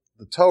throughout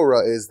the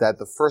Torah is that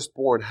the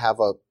firstborn have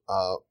a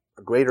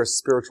greater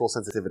spiritual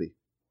sensitivity.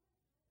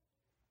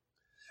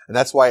 And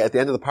that's why at the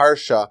end of the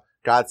parasha,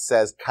 God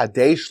says,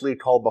 Kadesh li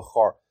kol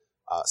bachar,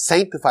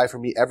 sanctify for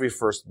me every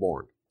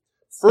firstborn.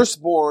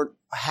 Firstborn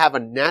have a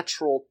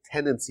natural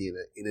tendency,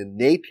 an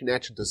innate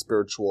connection to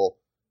spiritual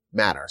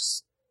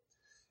matters.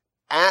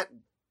 At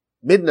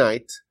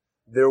midnight,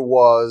 there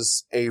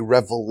was a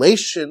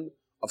revelation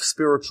of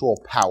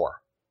spiritual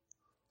power.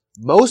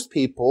 Most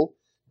people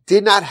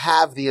did not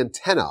have the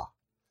antenna,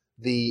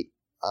 the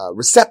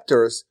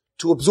receptors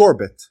to absorb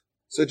it.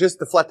 So it just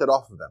deflected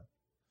off of them.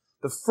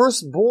 The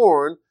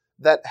firstborn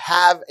that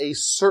have a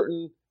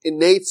certain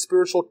innate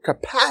spiritual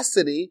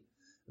capacity,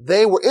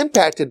 they were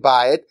impacted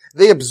by it,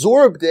 they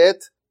absorbed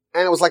it,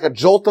 and it was like a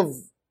jolt of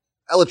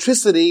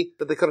electricity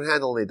that they couldn't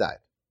handle and they died.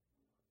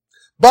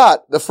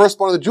 But the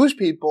firstborn of the Jewish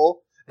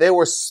people, they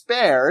were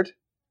spared.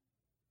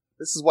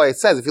 This is why it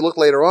says, if you look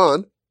later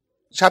on,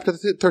 chapter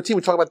 13,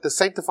 we talk about the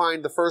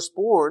sanctifying the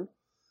firstborn,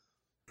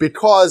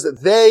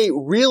 because they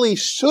really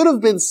should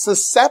have been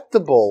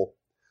susceptible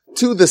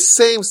to the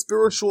same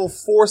spiritual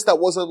force that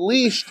was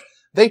unleashed.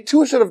 They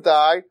too should have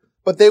died,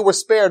 but they were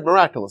spared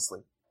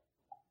miraculously.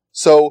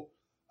 So,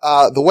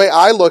 the way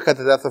I look at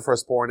the death of the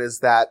firstborn is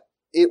that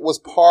it was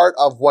part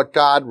of what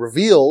God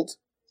revealed,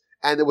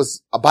 and it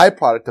was a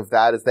byproduct of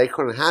that, is they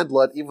couldn't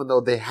handle it, even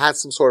though they had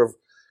some sort of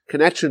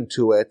connection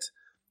to it,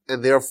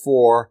 and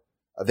therefore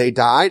they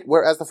died,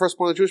 whereas the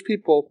firstborn of the Jewish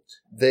people,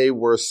 they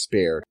were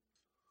spared.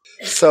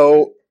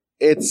 So,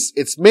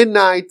 it's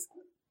midnight,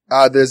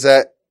 there's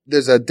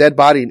a dead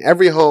body in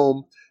every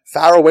home.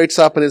 Pharaoh wakes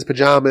up in his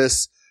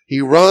pajamas.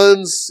 He's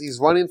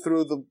running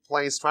through the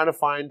place trying to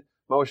find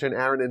Moshe and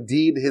Aaron.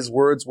 Indeed, his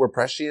words were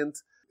prescient.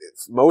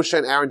 Moshe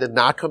and Aaron did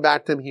not come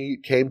back to him. He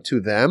came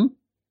to them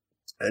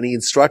and he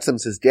instructs them,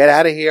 says, get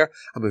out of here.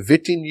 I'm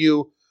evicting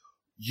you.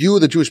 You,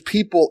 the Jewish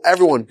people,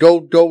 everyone, go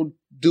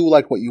do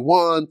like what you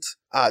want.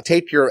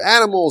 Take your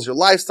animals, your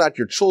livestock,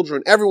 your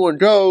children. Everyone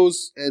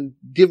goes and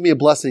give me a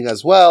blessing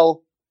as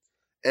well.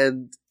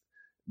 And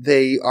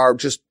they are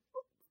just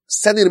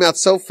sending them out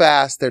so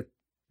fast.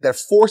 They're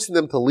forcing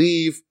them to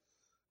leave,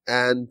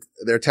 and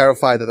they're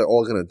terrified that they're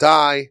all going to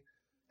die.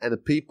 and the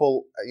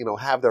people,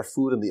 have their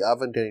food in the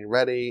oven getting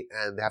ready,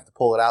 and they have to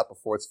pull it out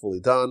before it's fully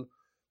done.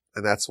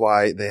 And that's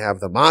why they have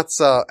the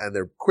matzah, and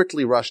they're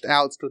quickly rushed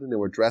out. It's good thing they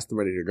were dressed and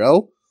ready to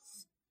go.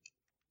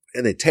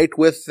 And they take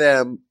with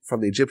them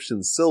from the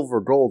Egyptians silver,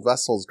 gold,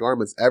 vessels,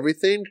 garments,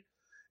 everything.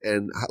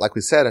 And like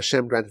we said,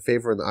 Hashem granted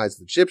favor in the eyes of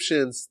the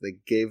Egyptians. They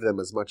gave them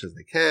as much as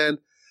they can.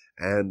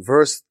 And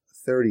verse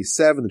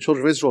 37, the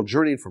children of Israel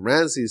journeyed from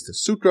Ramses to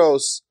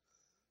Sukkos,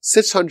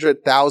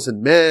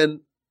 600,000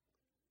 men,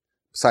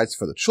 besides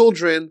for the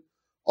children.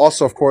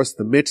 Also, of course,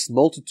 the mixed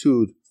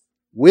multitude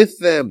with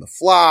them, the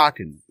flock,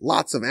 and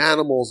lots of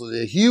animals. It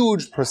was a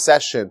huge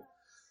procession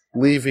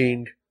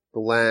leaving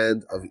the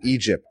land of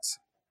Egypt.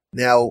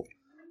 Now,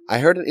 I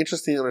heard an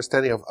interesting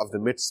understanding of the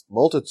mixed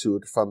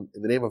multitude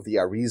in the name of the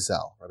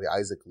Arizal, Rabbi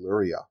Isaac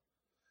Luria.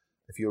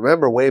 If you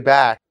remember way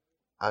back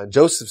on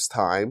Joseph's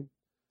time,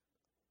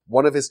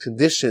 one of his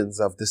conditions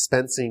of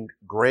dispensing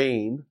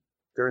grain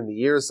during the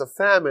years of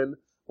famine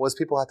was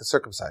people had to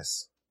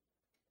circumcise.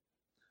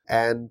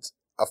 And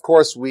of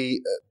course,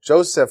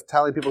 Joseph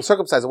telling people to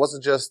circumcise, it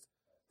wasn't just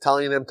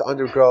telling them to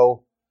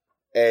undergo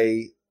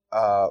a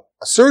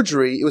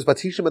surgery, it was about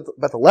teaching them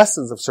about the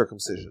lessons of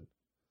circumcision.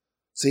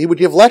 So he would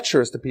give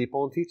lectures to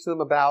people and teach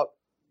them about,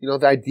 the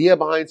idea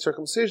behind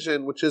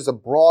circumcision, which is a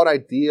broad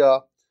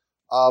idea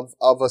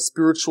of a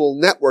spiritual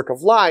network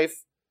of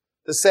life,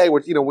 to say,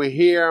 we're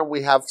here and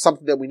we have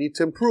something that we need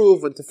to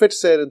improve and to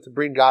fix it and to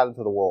bring God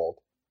into the world.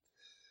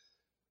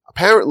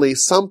 Apparently,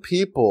 some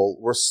people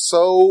were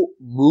so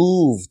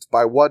moved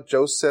by what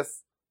Joseph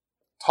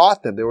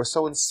taught them, they were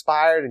so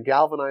inspired and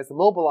galvanized and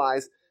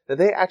mobilized, that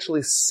they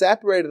actually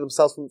separated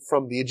themselves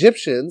from the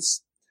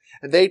Egyptians,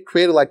 and they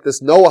created like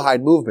this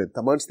Noahide movement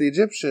amongst the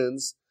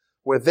Egyptians,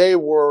 where they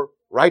were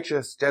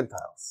righteous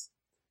Gentiles.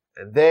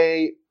 And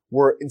they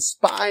were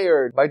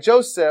inspired by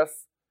Joseph,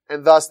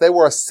 and thus they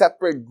were a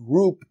separate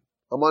group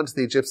amongst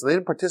the Egyptians. They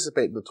didn't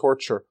participate in the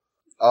torture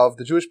of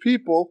the Jewish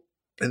people,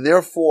 and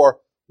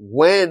therefore,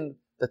 when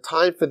the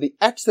time for the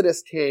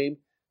Exodus came,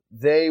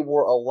 they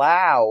were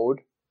allowed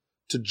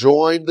to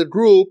join the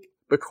group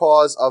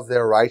because of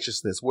their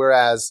righteousness.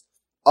 Whereas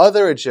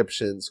other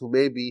Egyptians who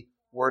maybe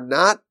were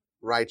not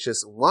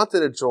righteous and wanted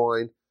to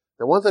join,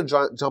 they wanted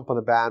to jump on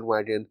the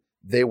bandwagon,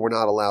 they were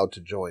not allowed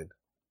to join.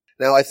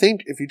 Now, I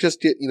think if you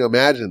just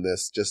imagine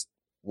this, just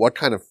what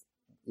kind of,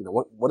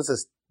 what is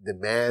this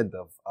demand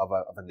of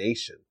a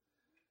nation?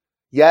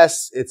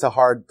 Yes, it's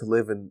hard to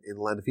live in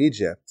the land of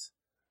Egypt.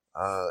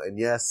 And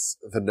yes,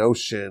 the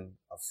notion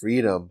of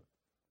freedom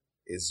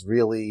is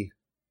really,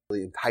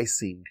 really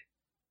enticing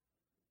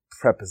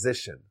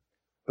preposition.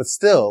 But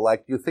still,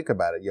 you think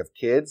about it, you have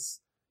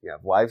kids, you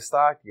have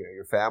livestock, you have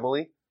your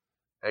family,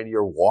 and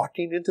you're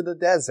walking into the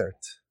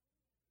desert.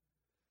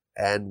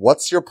 And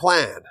what's your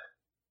plan?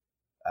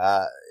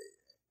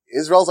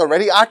 Israel's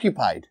already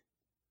occupied.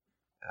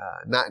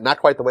 Not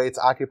quite the way it's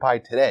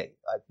occupied today.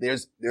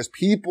 There's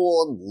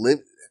people and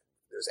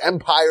there's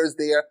empires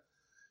there.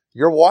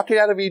 You're walking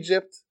out of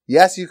Egypt.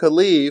 Yes, you could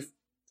leave.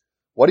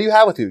 What do you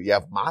have with you? You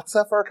have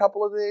matzah for a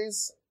couple of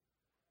days?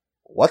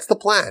 What's the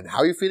plan? How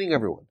are you feeding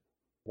everyone?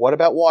 What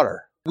about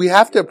water? We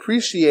have to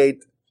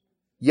appreciate,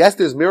 yes,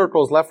 there's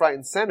miracles left, right,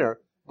 and center,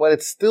 but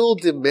it still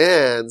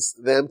demands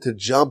them to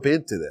jump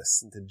into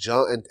this and to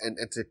jump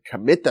and to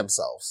commit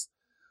themselves.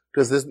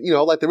 Because there's,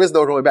 there is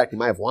no going back. You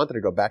might have wanted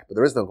to go back, but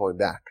there is no going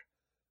back.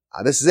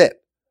 This is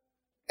it.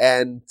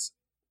 And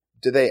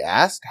do they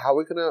ask, how are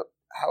we going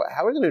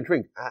to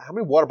drink? How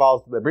many water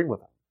bottles do they bring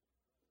with them?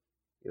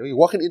 You're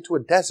walking into a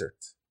desert.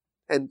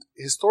 And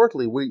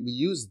historically, we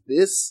use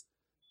this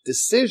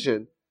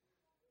decision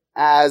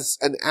as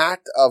an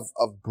act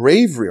of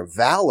bravery, of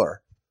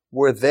valor,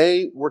 where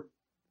they were,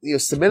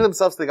 submitted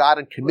themselves to God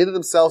and committed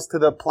themselves to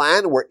the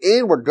plan.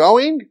 We're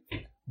going.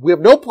 We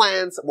have no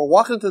plans. We're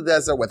walking into the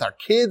desert with our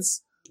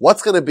kids.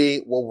 What's going to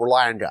be? We'll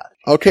rely on God.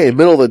 Okay,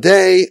 middle of the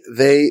day,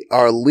 they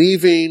are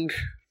leaving.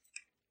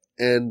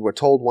 And we're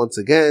told once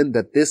again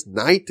that this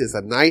night is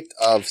a night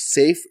of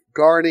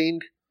safeguarding.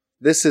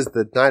 This is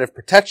the night of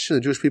protection.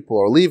 The Jewish people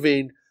are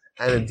leaving.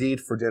 And indeed,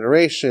 for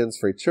generations,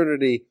 for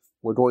eternity,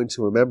 we're going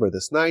to remember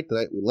this night, the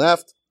night we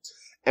left.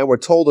 And we're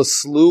told a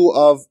slew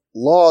of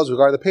laws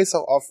regarding the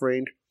Pesach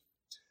offering.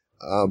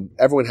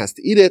 Everyone has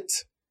to eat it.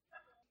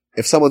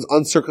 If someone's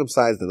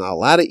uncircumcised, they're not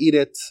allowed to eat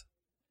it.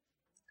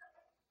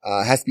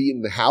 It has to be eaten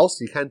in the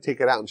house. You can't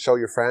take it out and show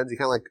your friends. You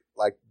can't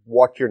like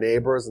walk your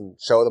neighbors and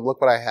show them,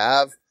 look what I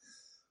have.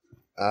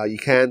 You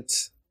can't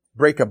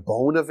break a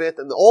bone of it.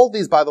 And all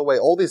these, by the way,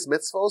 all these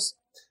mitzvos,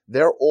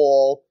 they're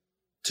all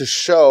to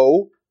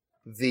show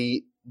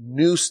the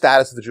new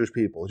status of the Jewish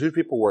people. The Jewish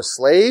people were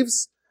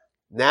slaves.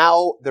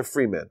 Now they're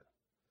free men.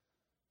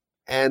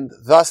 And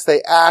thus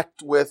they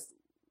act with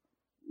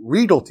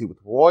regality, with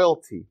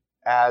royalty,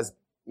 as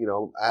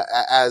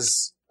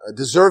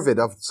deserved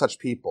of such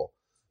people.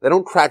 They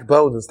don't crack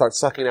bones and start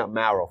sucking out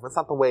marrow. That's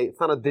not the way, it's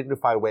not a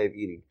dignified way of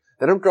eating.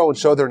 They don't go and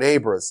show their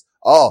neighbors,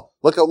 oh,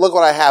 look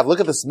what I have, look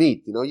at this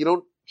meat. You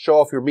don't show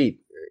off your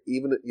meat,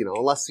 even,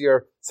 unless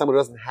you're someone who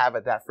doesn't have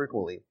it that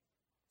frequently.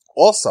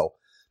 Also,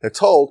 They're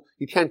told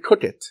you can't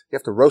cook it. You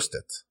have to roast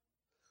it.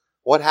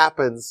 What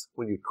happens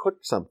when you cook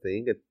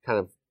something?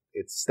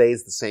 It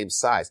stays the same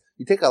size.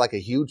 You take a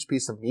huge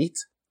piece of meat,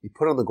 you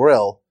put it on the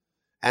grill,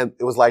 and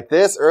it was like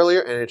this earlier,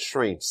 and it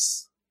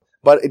shrinks.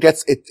 But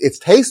it's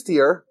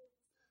tastier,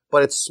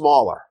 but it's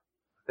smaller.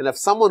 And if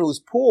someone who's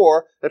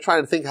poor, they're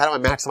trying to think, how do I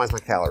maximize my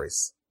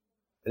calories?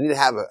 I need to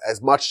have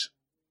as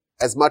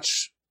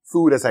much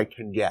food as I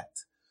can get.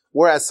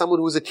 Whereas someone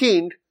who's a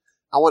king,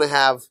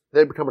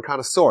 they become a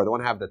connoisseur. They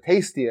want to have the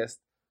tastiest.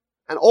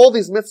 And all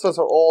these mitzvahs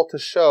are all to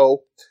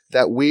show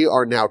that we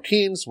are now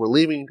kings. We're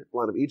leaving the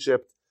land of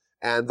Egypt.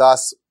 And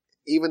thus,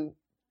 even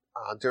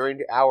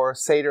during our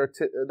Seder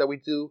that we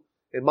do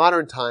in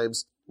modern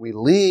times, we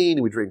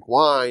lean, we drink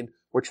wine.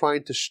 We're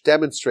trying to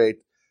demonstrate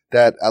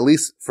that, at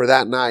least for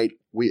that night,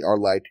 we are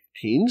like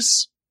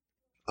kings.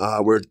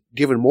 We're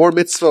given more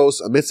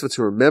mitzvahs, a mitzvah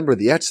to remember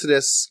the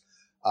Exodus.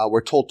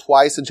 We're told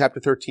twice in chapter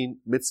 13,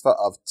 mitzvah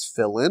of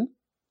tefillin.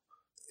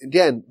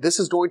 Again, this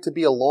is going to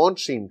be a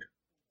launching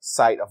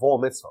site of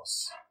all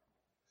mitzvahs.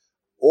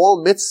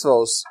 All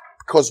mitzvahs,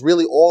 because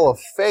really all of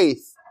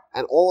faith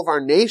and all of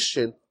our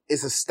nation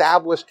is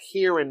established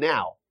here and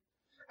now.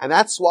 And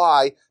that's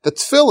why the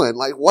tefillin,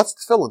 what's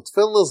tefillin?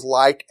 Tefillin is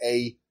like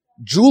a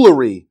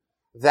jewelry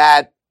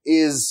that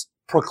is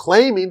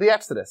proclaiming the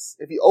Exodus.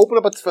 If you open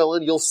up a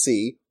tefillin, you'll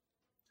see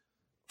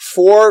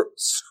four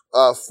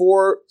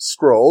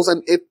scrolls,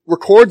 and it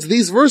records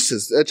these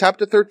verses,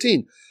 chapter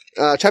 13.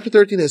 Chapter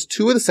 13 has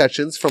two of the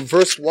sections, from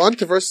verse 1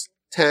 to verse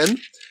 10,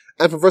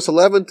 and from verse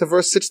 11 to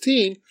verse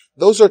 16.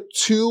 Those are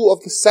two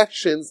of the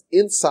sections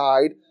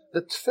inside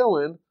the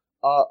tefillin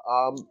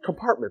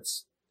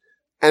compartments.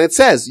 And it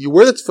says, you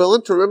wear the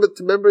tefillin to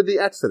remember the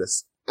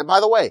Exodus. And by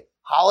the way,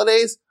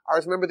 holidays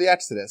are to remember the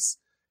Exodus.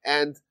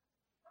 And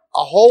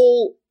a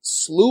whole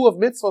slew of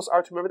mitzvahs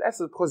are to remember the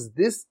Exodus, because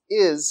this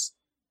is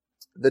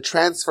the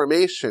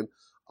transformation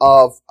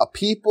of a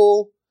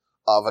people,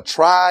 of a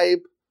tribe,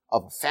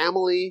 of a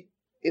family,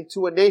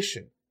 into a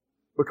nation.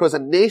 Because a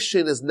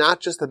nation is not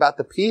just about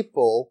the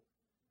people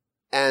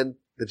and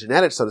the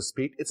genetics, so to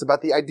speak. It's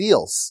about the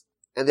ideals.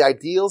 And the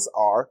ideals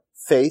are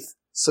faith,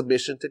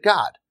 submission to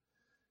God.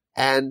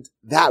 And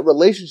that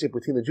relationship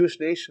between the Jewish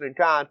nation and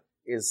God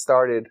is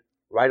started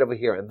right over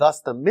here. And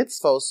thus the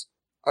mitzvahs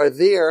are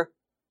there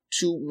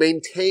to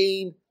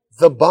maintain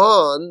the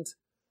bond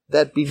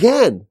that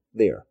began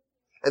there.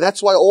 And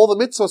that's why all the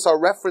mitzvahs are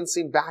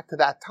referencing back to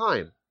that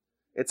time.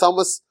 It's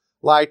almost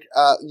like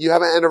you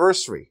have an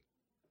anniversary.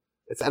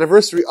 It's the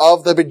anniversary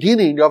of the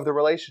beginning of the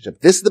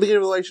relationship. This is the beginning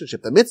of the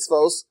relationship. The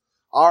mitzvahs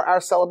are our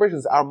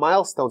celebrations, our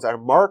milestones, our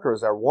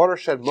markers, our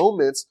watershed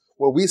moments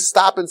where we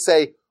stop and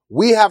say,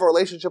 we have a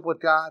relationship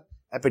with God.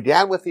 It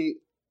began with the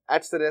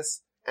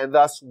Exodus, and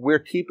thus we're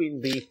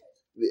keeping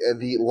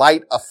the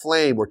light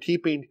aflame. We're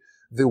keeping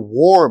the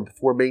warmth.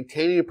 We're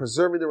maintaining and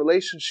preserving the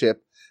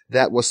relationship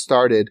that was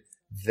started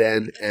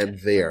then and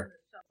there.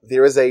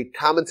 There is a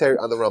commentary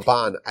on the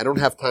Ramban. I don't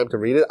have time to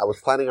read it. I was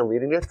planning on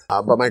reading it,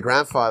 but my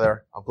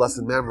grandfather, of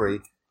blessed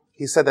memory,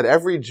 he said that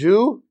every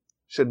Jew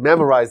should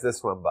memorize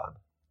this Ramban,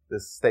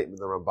 this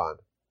statement of the Ramban.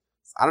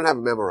 I don't have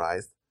it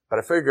memorized, but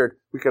I figured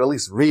we could at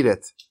least read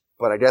it.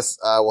 But I guess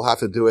we'll have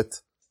to do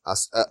it,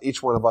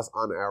 each one of us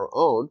on our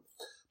own.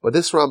 But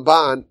this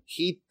Ramban,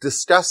 he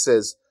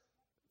discusses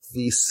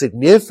the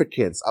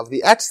significance of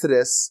the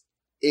Exodus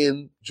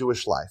in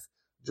Jewish life.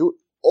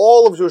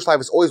 All of Jewish life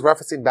is always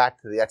referencing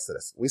back to the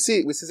Exodus. We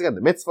see this again.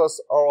 The mitzvahs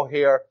are all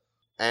here,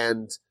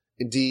 and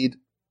indeed,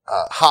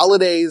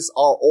 holidays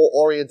are all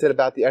oriented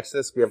about the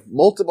Exodus. We have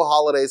multiple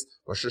holidays.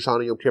 Rosh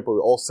Hashanah, Yom Kippur, we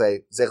all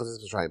say Zechus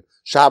Mitzrayim.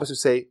 Shabbos, we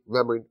say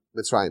remembering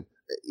Mitzrayim,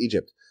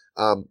 Egypt.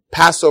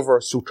 Passover,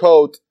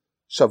 Sukkot,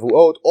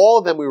 Shavuot, all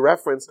of them we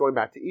reference going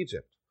back to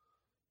Egypt.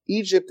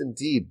 Egypt,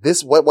 indeed,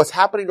 what's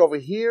happening over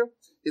here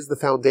is the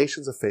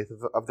foundations of faith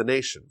of the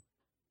nation.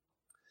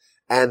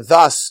 And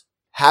thus,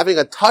 having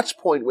a touch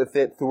point with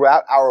it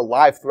throughout our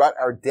life, throughout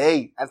our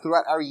day, and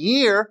throughout our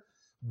year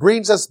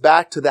brings us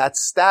back to that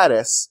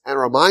status and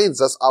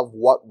reminds us of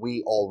what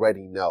we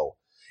already know.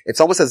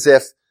 It's almost as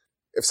if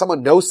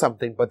someone knows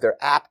something, but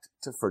they're apt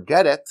to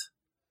forget it,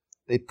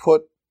 they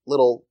put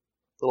little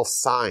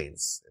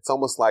signs. It's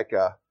almost like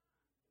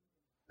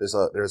there's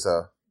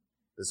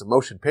a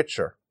motion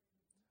picture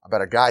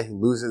about a guy who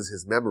loses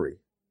his memory.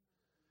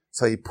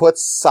 So he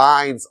puts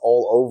signs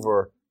all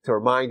over to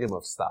remind him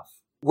of stuff.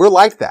 We're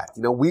like that.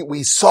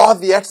 We saw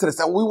the Exodus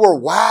and we were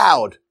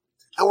wowed.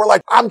 And we're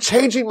like, I'm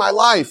changing my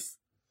life.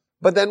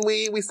 But then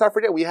we start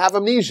forgetting. We have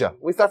amnesia.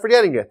 We start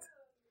forgetting it.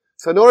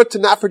 So in order to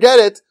not forget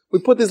it, we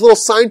put these little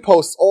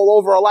signposts all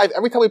over our life.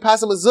 Every time we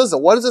pass a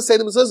mezuzah, what does it say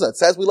to mezuzah? It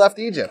says we left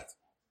Egypt.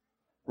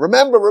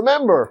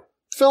 Remember.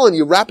 Tefillin,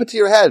 you wrap it to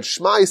your head.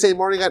 Shema, you say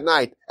morning at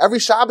night. Every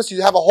Shabbos,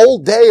 you have a whole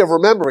day of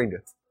remembering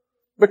it.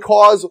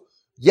 Because,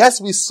 yes,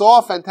 we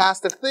saw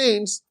fantastic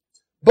things,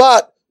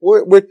 but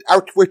we're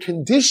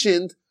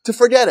conditioned to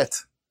forget it.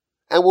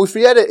 And when we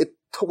forget it,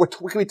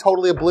 we can be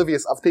totally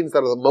oblivious of things that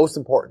are the most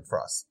important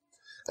for us.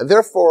 And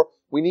therefore,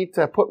 we need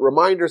to put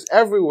reminders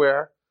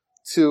everywhere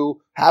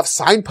to have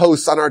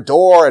signposts on our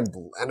door and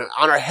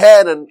on our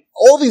head and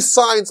all these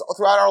signs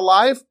throughout our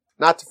life,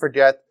 not to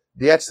forget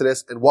the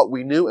Exodus and what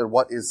we knew and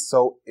what is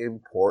so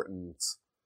important.